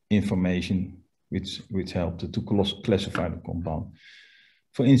information which help to classify the compound.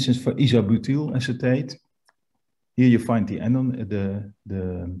 For instance, for isobutyl acetate, here you find the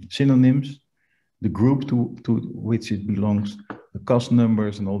synonyms, the group to which it belongs, the CAS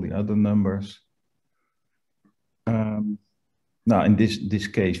numbers and all the other numbers. Now, in this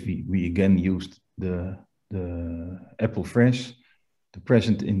case, we again used the apple fresh, the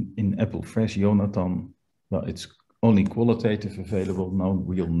present in apple fresh, Jonathan. Well, it's only qualitative available, no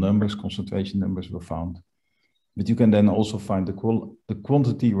real numbers, concentration numbers were found. But you can then also find the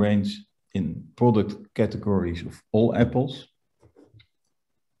quantity range in product categories of all apples,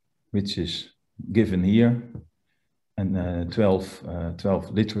 which is given here. And 12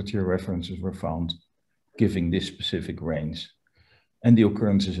 literature references were found giving this specific range. And the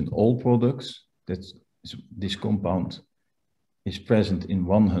occurrences in all products, this compound is present in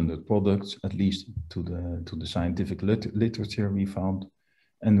 100 products, at least to the scientific literature we found,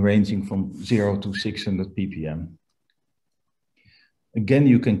 and ranging from 0 to 600 ppm. Again,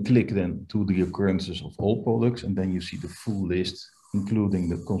 you can click then to the occurrences of all products, and then you see the full list, including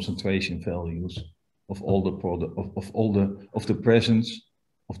the concentration values of all the of the presence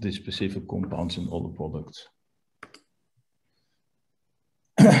of the specific compounds in all the products.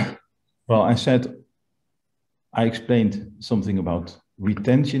 Well, I explained something about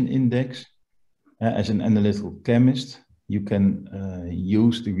retention index. As an analytical chemist, you can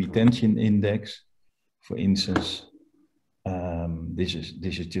use the retention index. For instance, this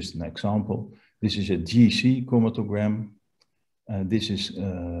is just an example. This is a GC chromatogram. This is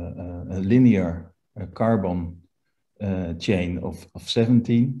a linear carbon chain of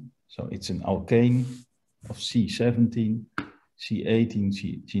 17. So it's an alkane of C17,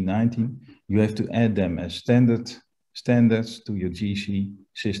 C18, C19. You have to add them as standards to your GC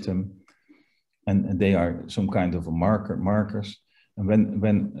system. And they are some kind of a markers. And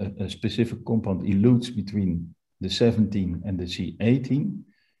when a specific compound eludes between the 17 and the C18,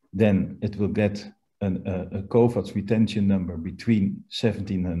 then it will get a COVAX retention number between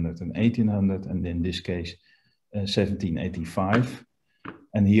 1700 and 1800, and in this case, 1785.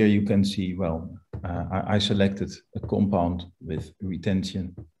 And here you can see, well, I selected a compound with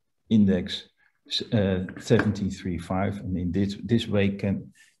retention index 1735, and in this way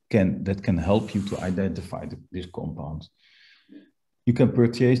that can help you to identify this compound. You can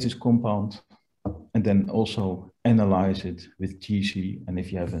purchase this compound and then also analyze it with GC. And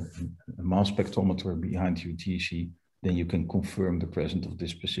if you have a mass spectrometer behind your GC, then you can confirm the presence of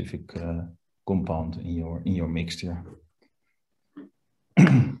this specific compound in your mixture.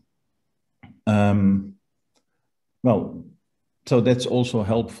 Well, so that's also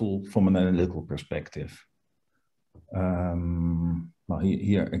helpful from an analytical perspective. Well,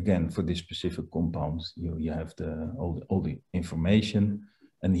 here again, for this specific compound, you have all the information.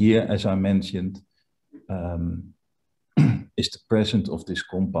 And here, as I mentioned, is the presence of this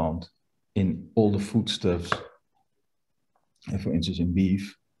compound in all the foodstuffs, for instance, in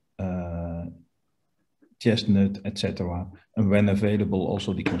beef, chestnut, etc. And when available,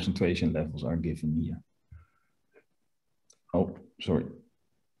 also the concentration levels are given here. Oh, sorry.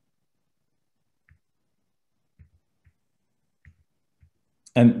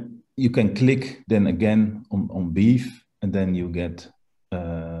 And you can click then again on beef, and then you get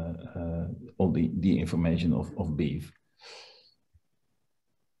all the information of beef.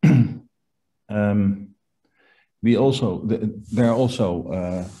 We also, there are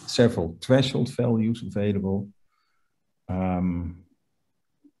also several threshold values available.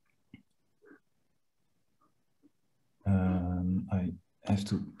 I have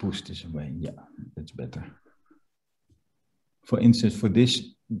to push this away. Yeah, that's better. For instance, for this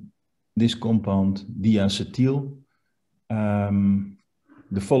compound, diacetyl,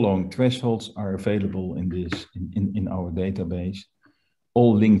 the following thresholds are available in our database,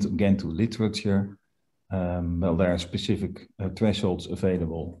 all linked again to literature. Well, there are specific thresholds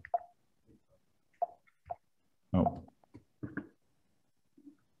available. Oh.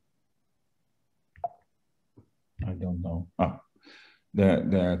 I don't know. Ah.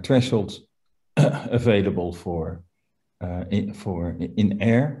 There are thresholds available for in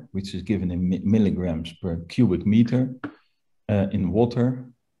air, which is given in milligrams per cubic meter, in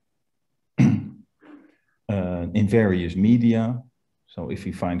water, in various media. So if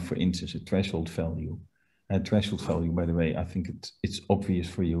you find, for instance, a threshold value, by the way, I think it's obvious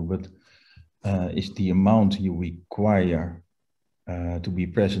for you, but is the amount you require to be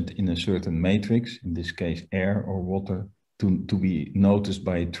present in a certain matrix, in this case air or water, to be noticed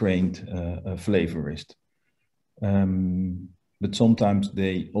by a trained flavorist. But sometimes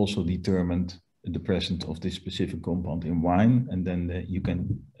they also determined the presence of this specific compound in wine, and then you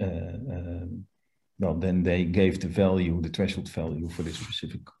can, well, then they gave the value, the threshold value for this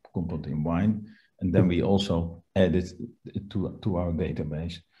specific compound in wine, and then we also added to our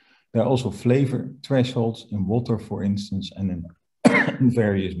database. There are also flavor thresholds in water, for instance, and in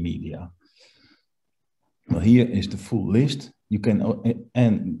various media. Well, here is the full list. You can,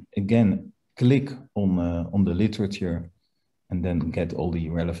 and again, click on the literature and then get all the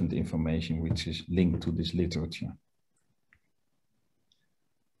relevant information which is linked to this literature.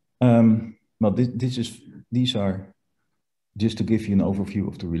 Well, these are just to give you an overview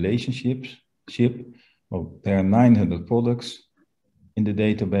of the relationship. Well, there are 900 products in the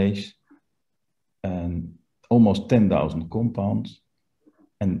database and almost 10,000 compounds.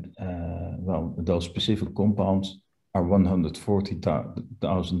 And well, those specific compounds are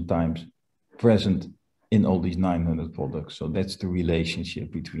 140,000 times present in all these 900 products. So that's the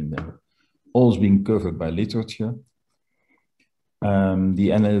relationship between them. All is being covered by literature.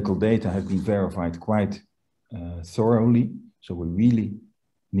 The analytical data have been verified quite thoroughly. So we really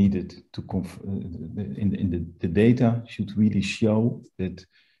needed to, the data should really show that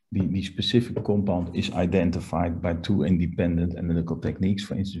the specific compound is identified by 2 independent analytical techniques,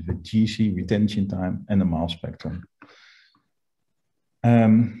 for instance, with GC, retention time, and a mass spectrum.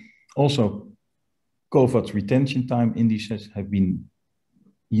 Also, COVAX retention time indices have been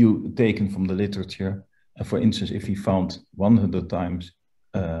taken from the literature. For instance, if we found 100 times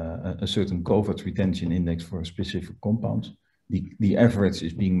a certain COVAX retention index for a specific compound, the average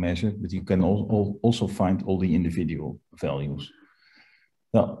is being measured, but you can also find all the individual values.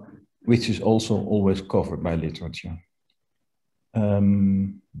 Now, which is also always covered by literature.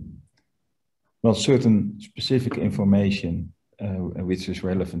 Well, certain specific information which is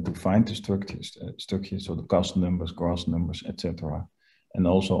relevant to find the structures, so the cast numbers, grass numbers, etc. And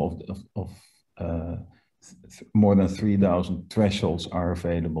also more than 3,000 thresholds are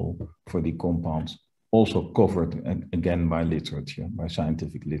available for the compounds, also covered again by literature, by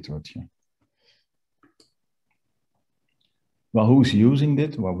scientific literature. Well, who's using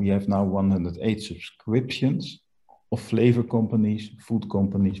it? Well, we have now 108 subscriptions of flavor companies, food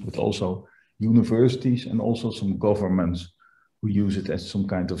companies, but also universities and also some governments who use it as some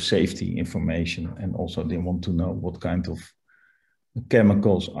kind of safety information. And also they want to know what kind of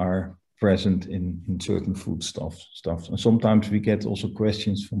chemicals are present in certain foodstuffs. And sometimes we get also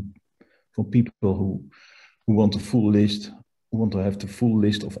questions from people who want a full list, who want to have the full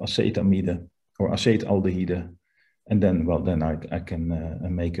list of acetamide or acetaldehyde. And then, well, then I can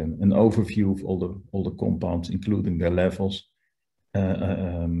make an overview of all the compounds, including their levels,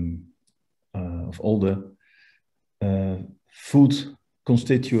 of all the food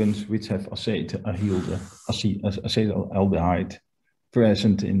constituents which have acetaldehyde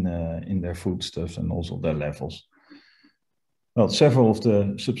present in their foodstuffs and also their levels. Well, several of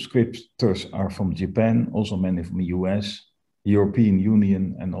the subscriptors are from Japan, also many from the US, European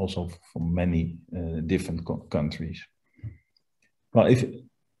Union, and also from many different countries. Well, if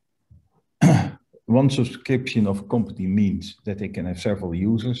one subscription of a company means that they can have several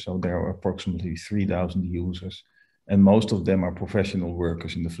users, so there are approximately 3,000 users, and most of them are professional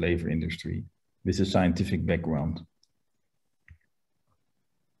workers in the flavor industry with a scientific background.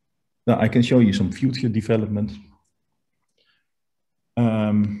 Now, I can show you some future developments.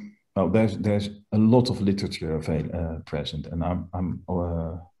 Well, there's a lot of literature present, and I'm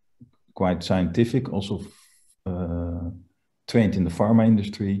quite scientific, also trained in the pharma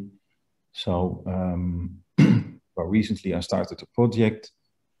industry. So well, recently I started a project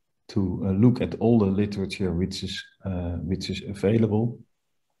to look at all the literature which is available.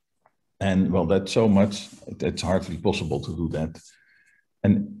 And well, that's so much, it's hardly possible to do that.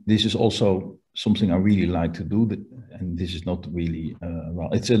 And this is also something I really like to do, and this is not really, well,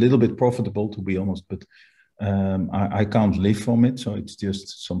 it's a little bit profitable, to be honest, but I can't live from it, so it's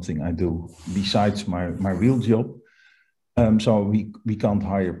just something I do besides my real job. So we can't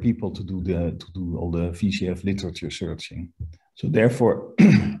hire people to do all the VCF literature searching. So therefore,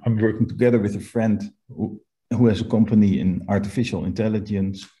 I'm working together with a friend who has a company in artificial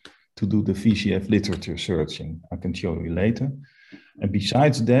intelligence to do the VCF literature searching. I can show you later. And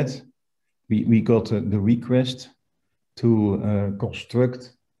besides that, we got the request to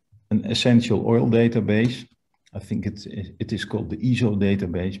construct an essential oil database. I think it is called the ESO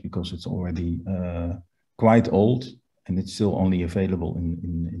database because it's already quite old and it's still only available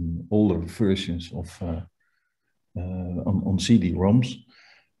in older versions of on CD-ROMs.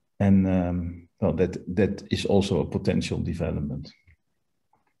 And well, that is also a potential development.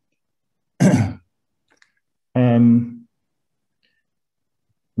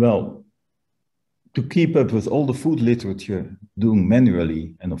 Well, to keep up with all the food literature doing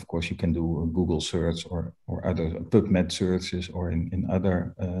manually, and of course you can do a Google search or other PubMed searches or in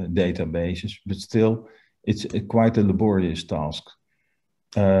other databases, but still it's quite a laborious task.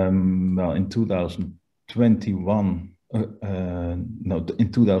 Well, in 2021,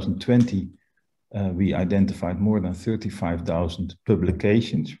 in 2020, we identified more than 35,000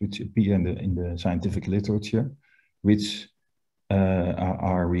 publications which appear in the scientific literature, which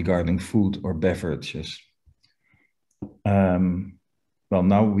are regarding food or beverages. Well,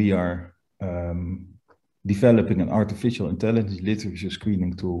 now we are developing an artificial intelligence literature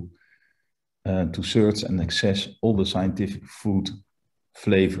screening tool to search and access all the scientific food,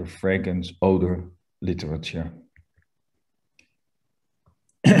 flavor, fragrance, odor literature.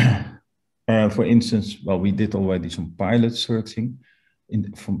 For instance, well, we did already some pilot searching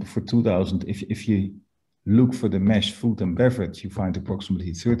for 2000. If you look for the mesh food and beverage, you find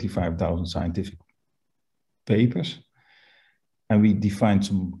approximately 35,000 scientific papers. And we defined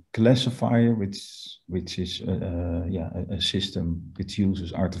some classifier, which is a system which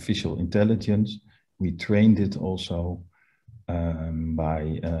uses artificial intelligence. We trained it also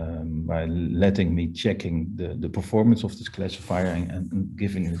by letting me checking the performance of this classifier and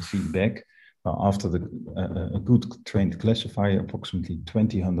giving it feedback. After a good trained classifier, approximately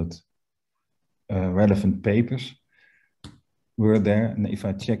 2,000 relevant papers were there. And if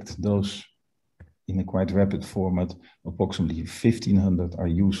I checked those in a quite rapid format, approximately 1,500 are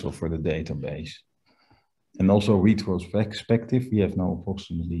useful for the database. And also retrospective, we have now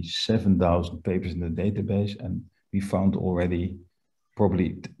approximately 7,000 papers in the database, and we found already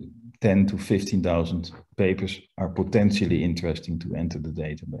probably 10 to 15,000 papers are potentially interesting to enter the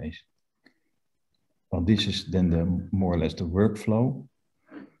database. Well, this is then more or less the workflow.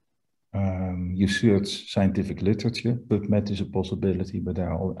 You search scientific literature. PubMed is a possibility, but there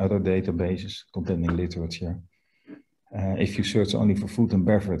are other databases containing literature. If you search only for food and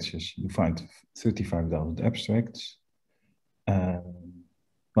beverages, you find 35,000 abstracts.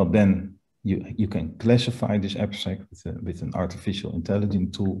 Well, then you can classify this abstract with an artificial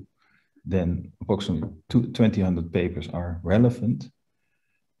intelligence tool. Then approximately 2,000 papers are relevant.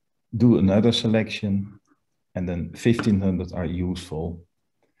 Do another selection, and then 1,500 are useful.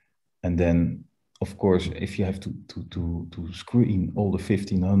 And then, of course, if you have to screen all the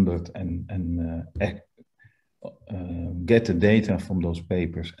 1,500 and get the data from those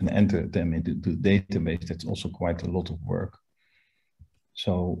papers and enter them into the database, that's also quite a lot of work.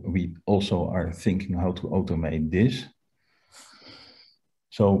 So we also are thinking how to automate this.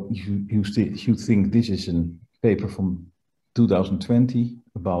 So you think this is a paper from 2020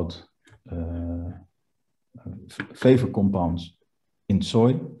 about flavor compounds in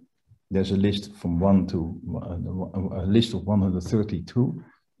soy. There's a list from a list of 132.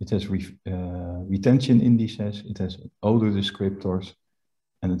 It has retention indices, it has odor descriptors,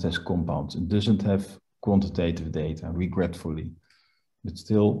 and it has compounds. It doesn't have quantitative data, regretfully. But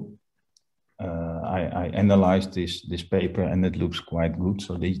still, I analyzed this paper and it looks quite good.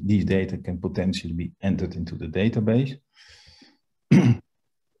 So these data can potentially be entered into the database.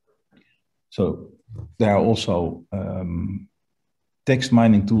 So there are also text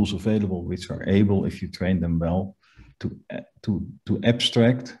mining tools available, which are able, if you train them well, to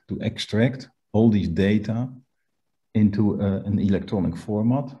extract all these data into an electronic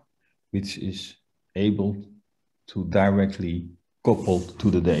format, which is able to directly couple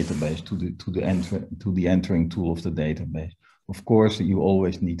to the database, to the entering tool of the database. Of course, you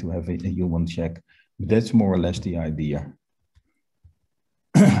always need to have a human check, but that's more or less the idea.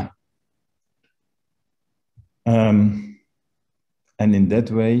 And in that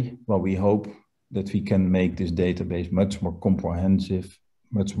way, well, we hope that we can make this database much more comprehensive,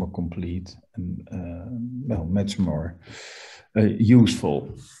 much more complete, and well, much more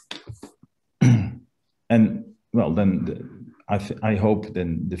useful. And well, then I hope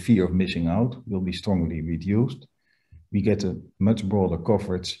then the fear of missing out will be strongly reduced. We get a much broader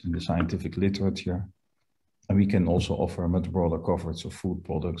coverage in the scientific literature, and we can also offer a much broader coverage of food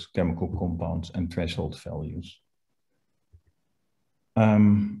products, chemical compounds, and threshold values.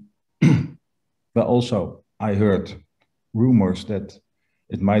 But also, I heard rumors that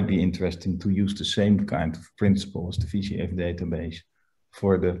it might be interesting to use the same kind of principle as the VCF database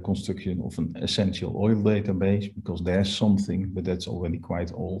for the construction of an essential oil database, because there's something, but that's already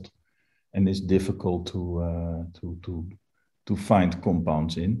quite old, and it's difficult to find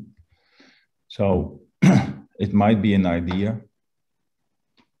compounds in. So it might be an idea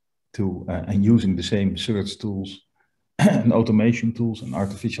to, and using the same search tools and automation tools and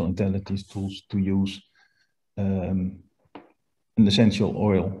artificial intelligence tools, to use an essential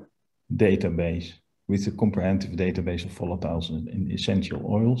oil database with a comprehensive database of volatiles and essential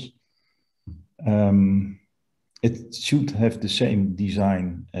oils. It should have the same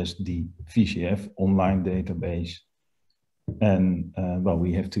design as the VCF online database. And well,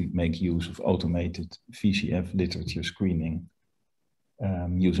 we have to make use of automated VCF literature screening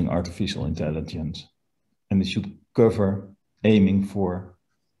using artificial intelligence. And it should cover aiming for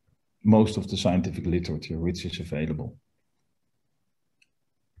most of the scientific literature which is available.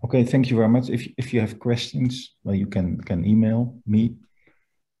 Okay, thank you very much. If you have questions, well, you can email me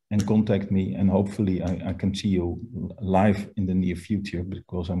and contact me, and hopefully I can see you live in the near future,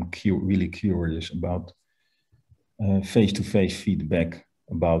 because I'm really curious about face-to-face feedback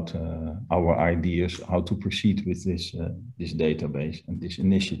about our ideas, how to proceed with this database and this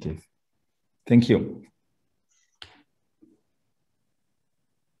initiative. Thank you.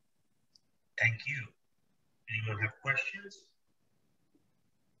 Thank you. Anyone have questions?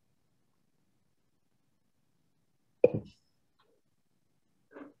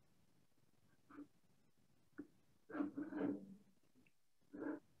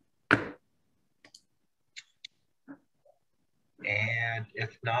 And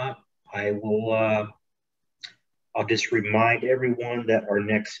if not, I will, I'll just remind everyone that our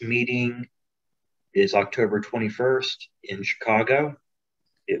next meeting is October 21st in Chicago.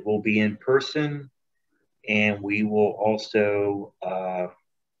 It will be in person, and we will also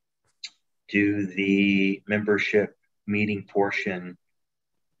do the membership meeting portion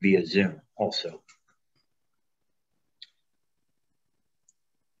via Zoom also.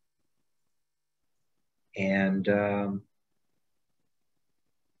 And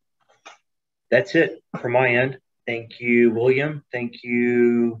that's it from my end. Thank you, William. Thank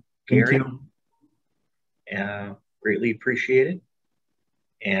you, Gary. Thank you. Greatly appreciated.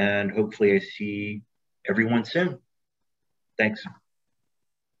 And hopefully I see everyone soon. Thanks.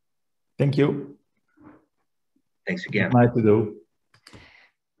 Thank you. Thanks again. Nice to do.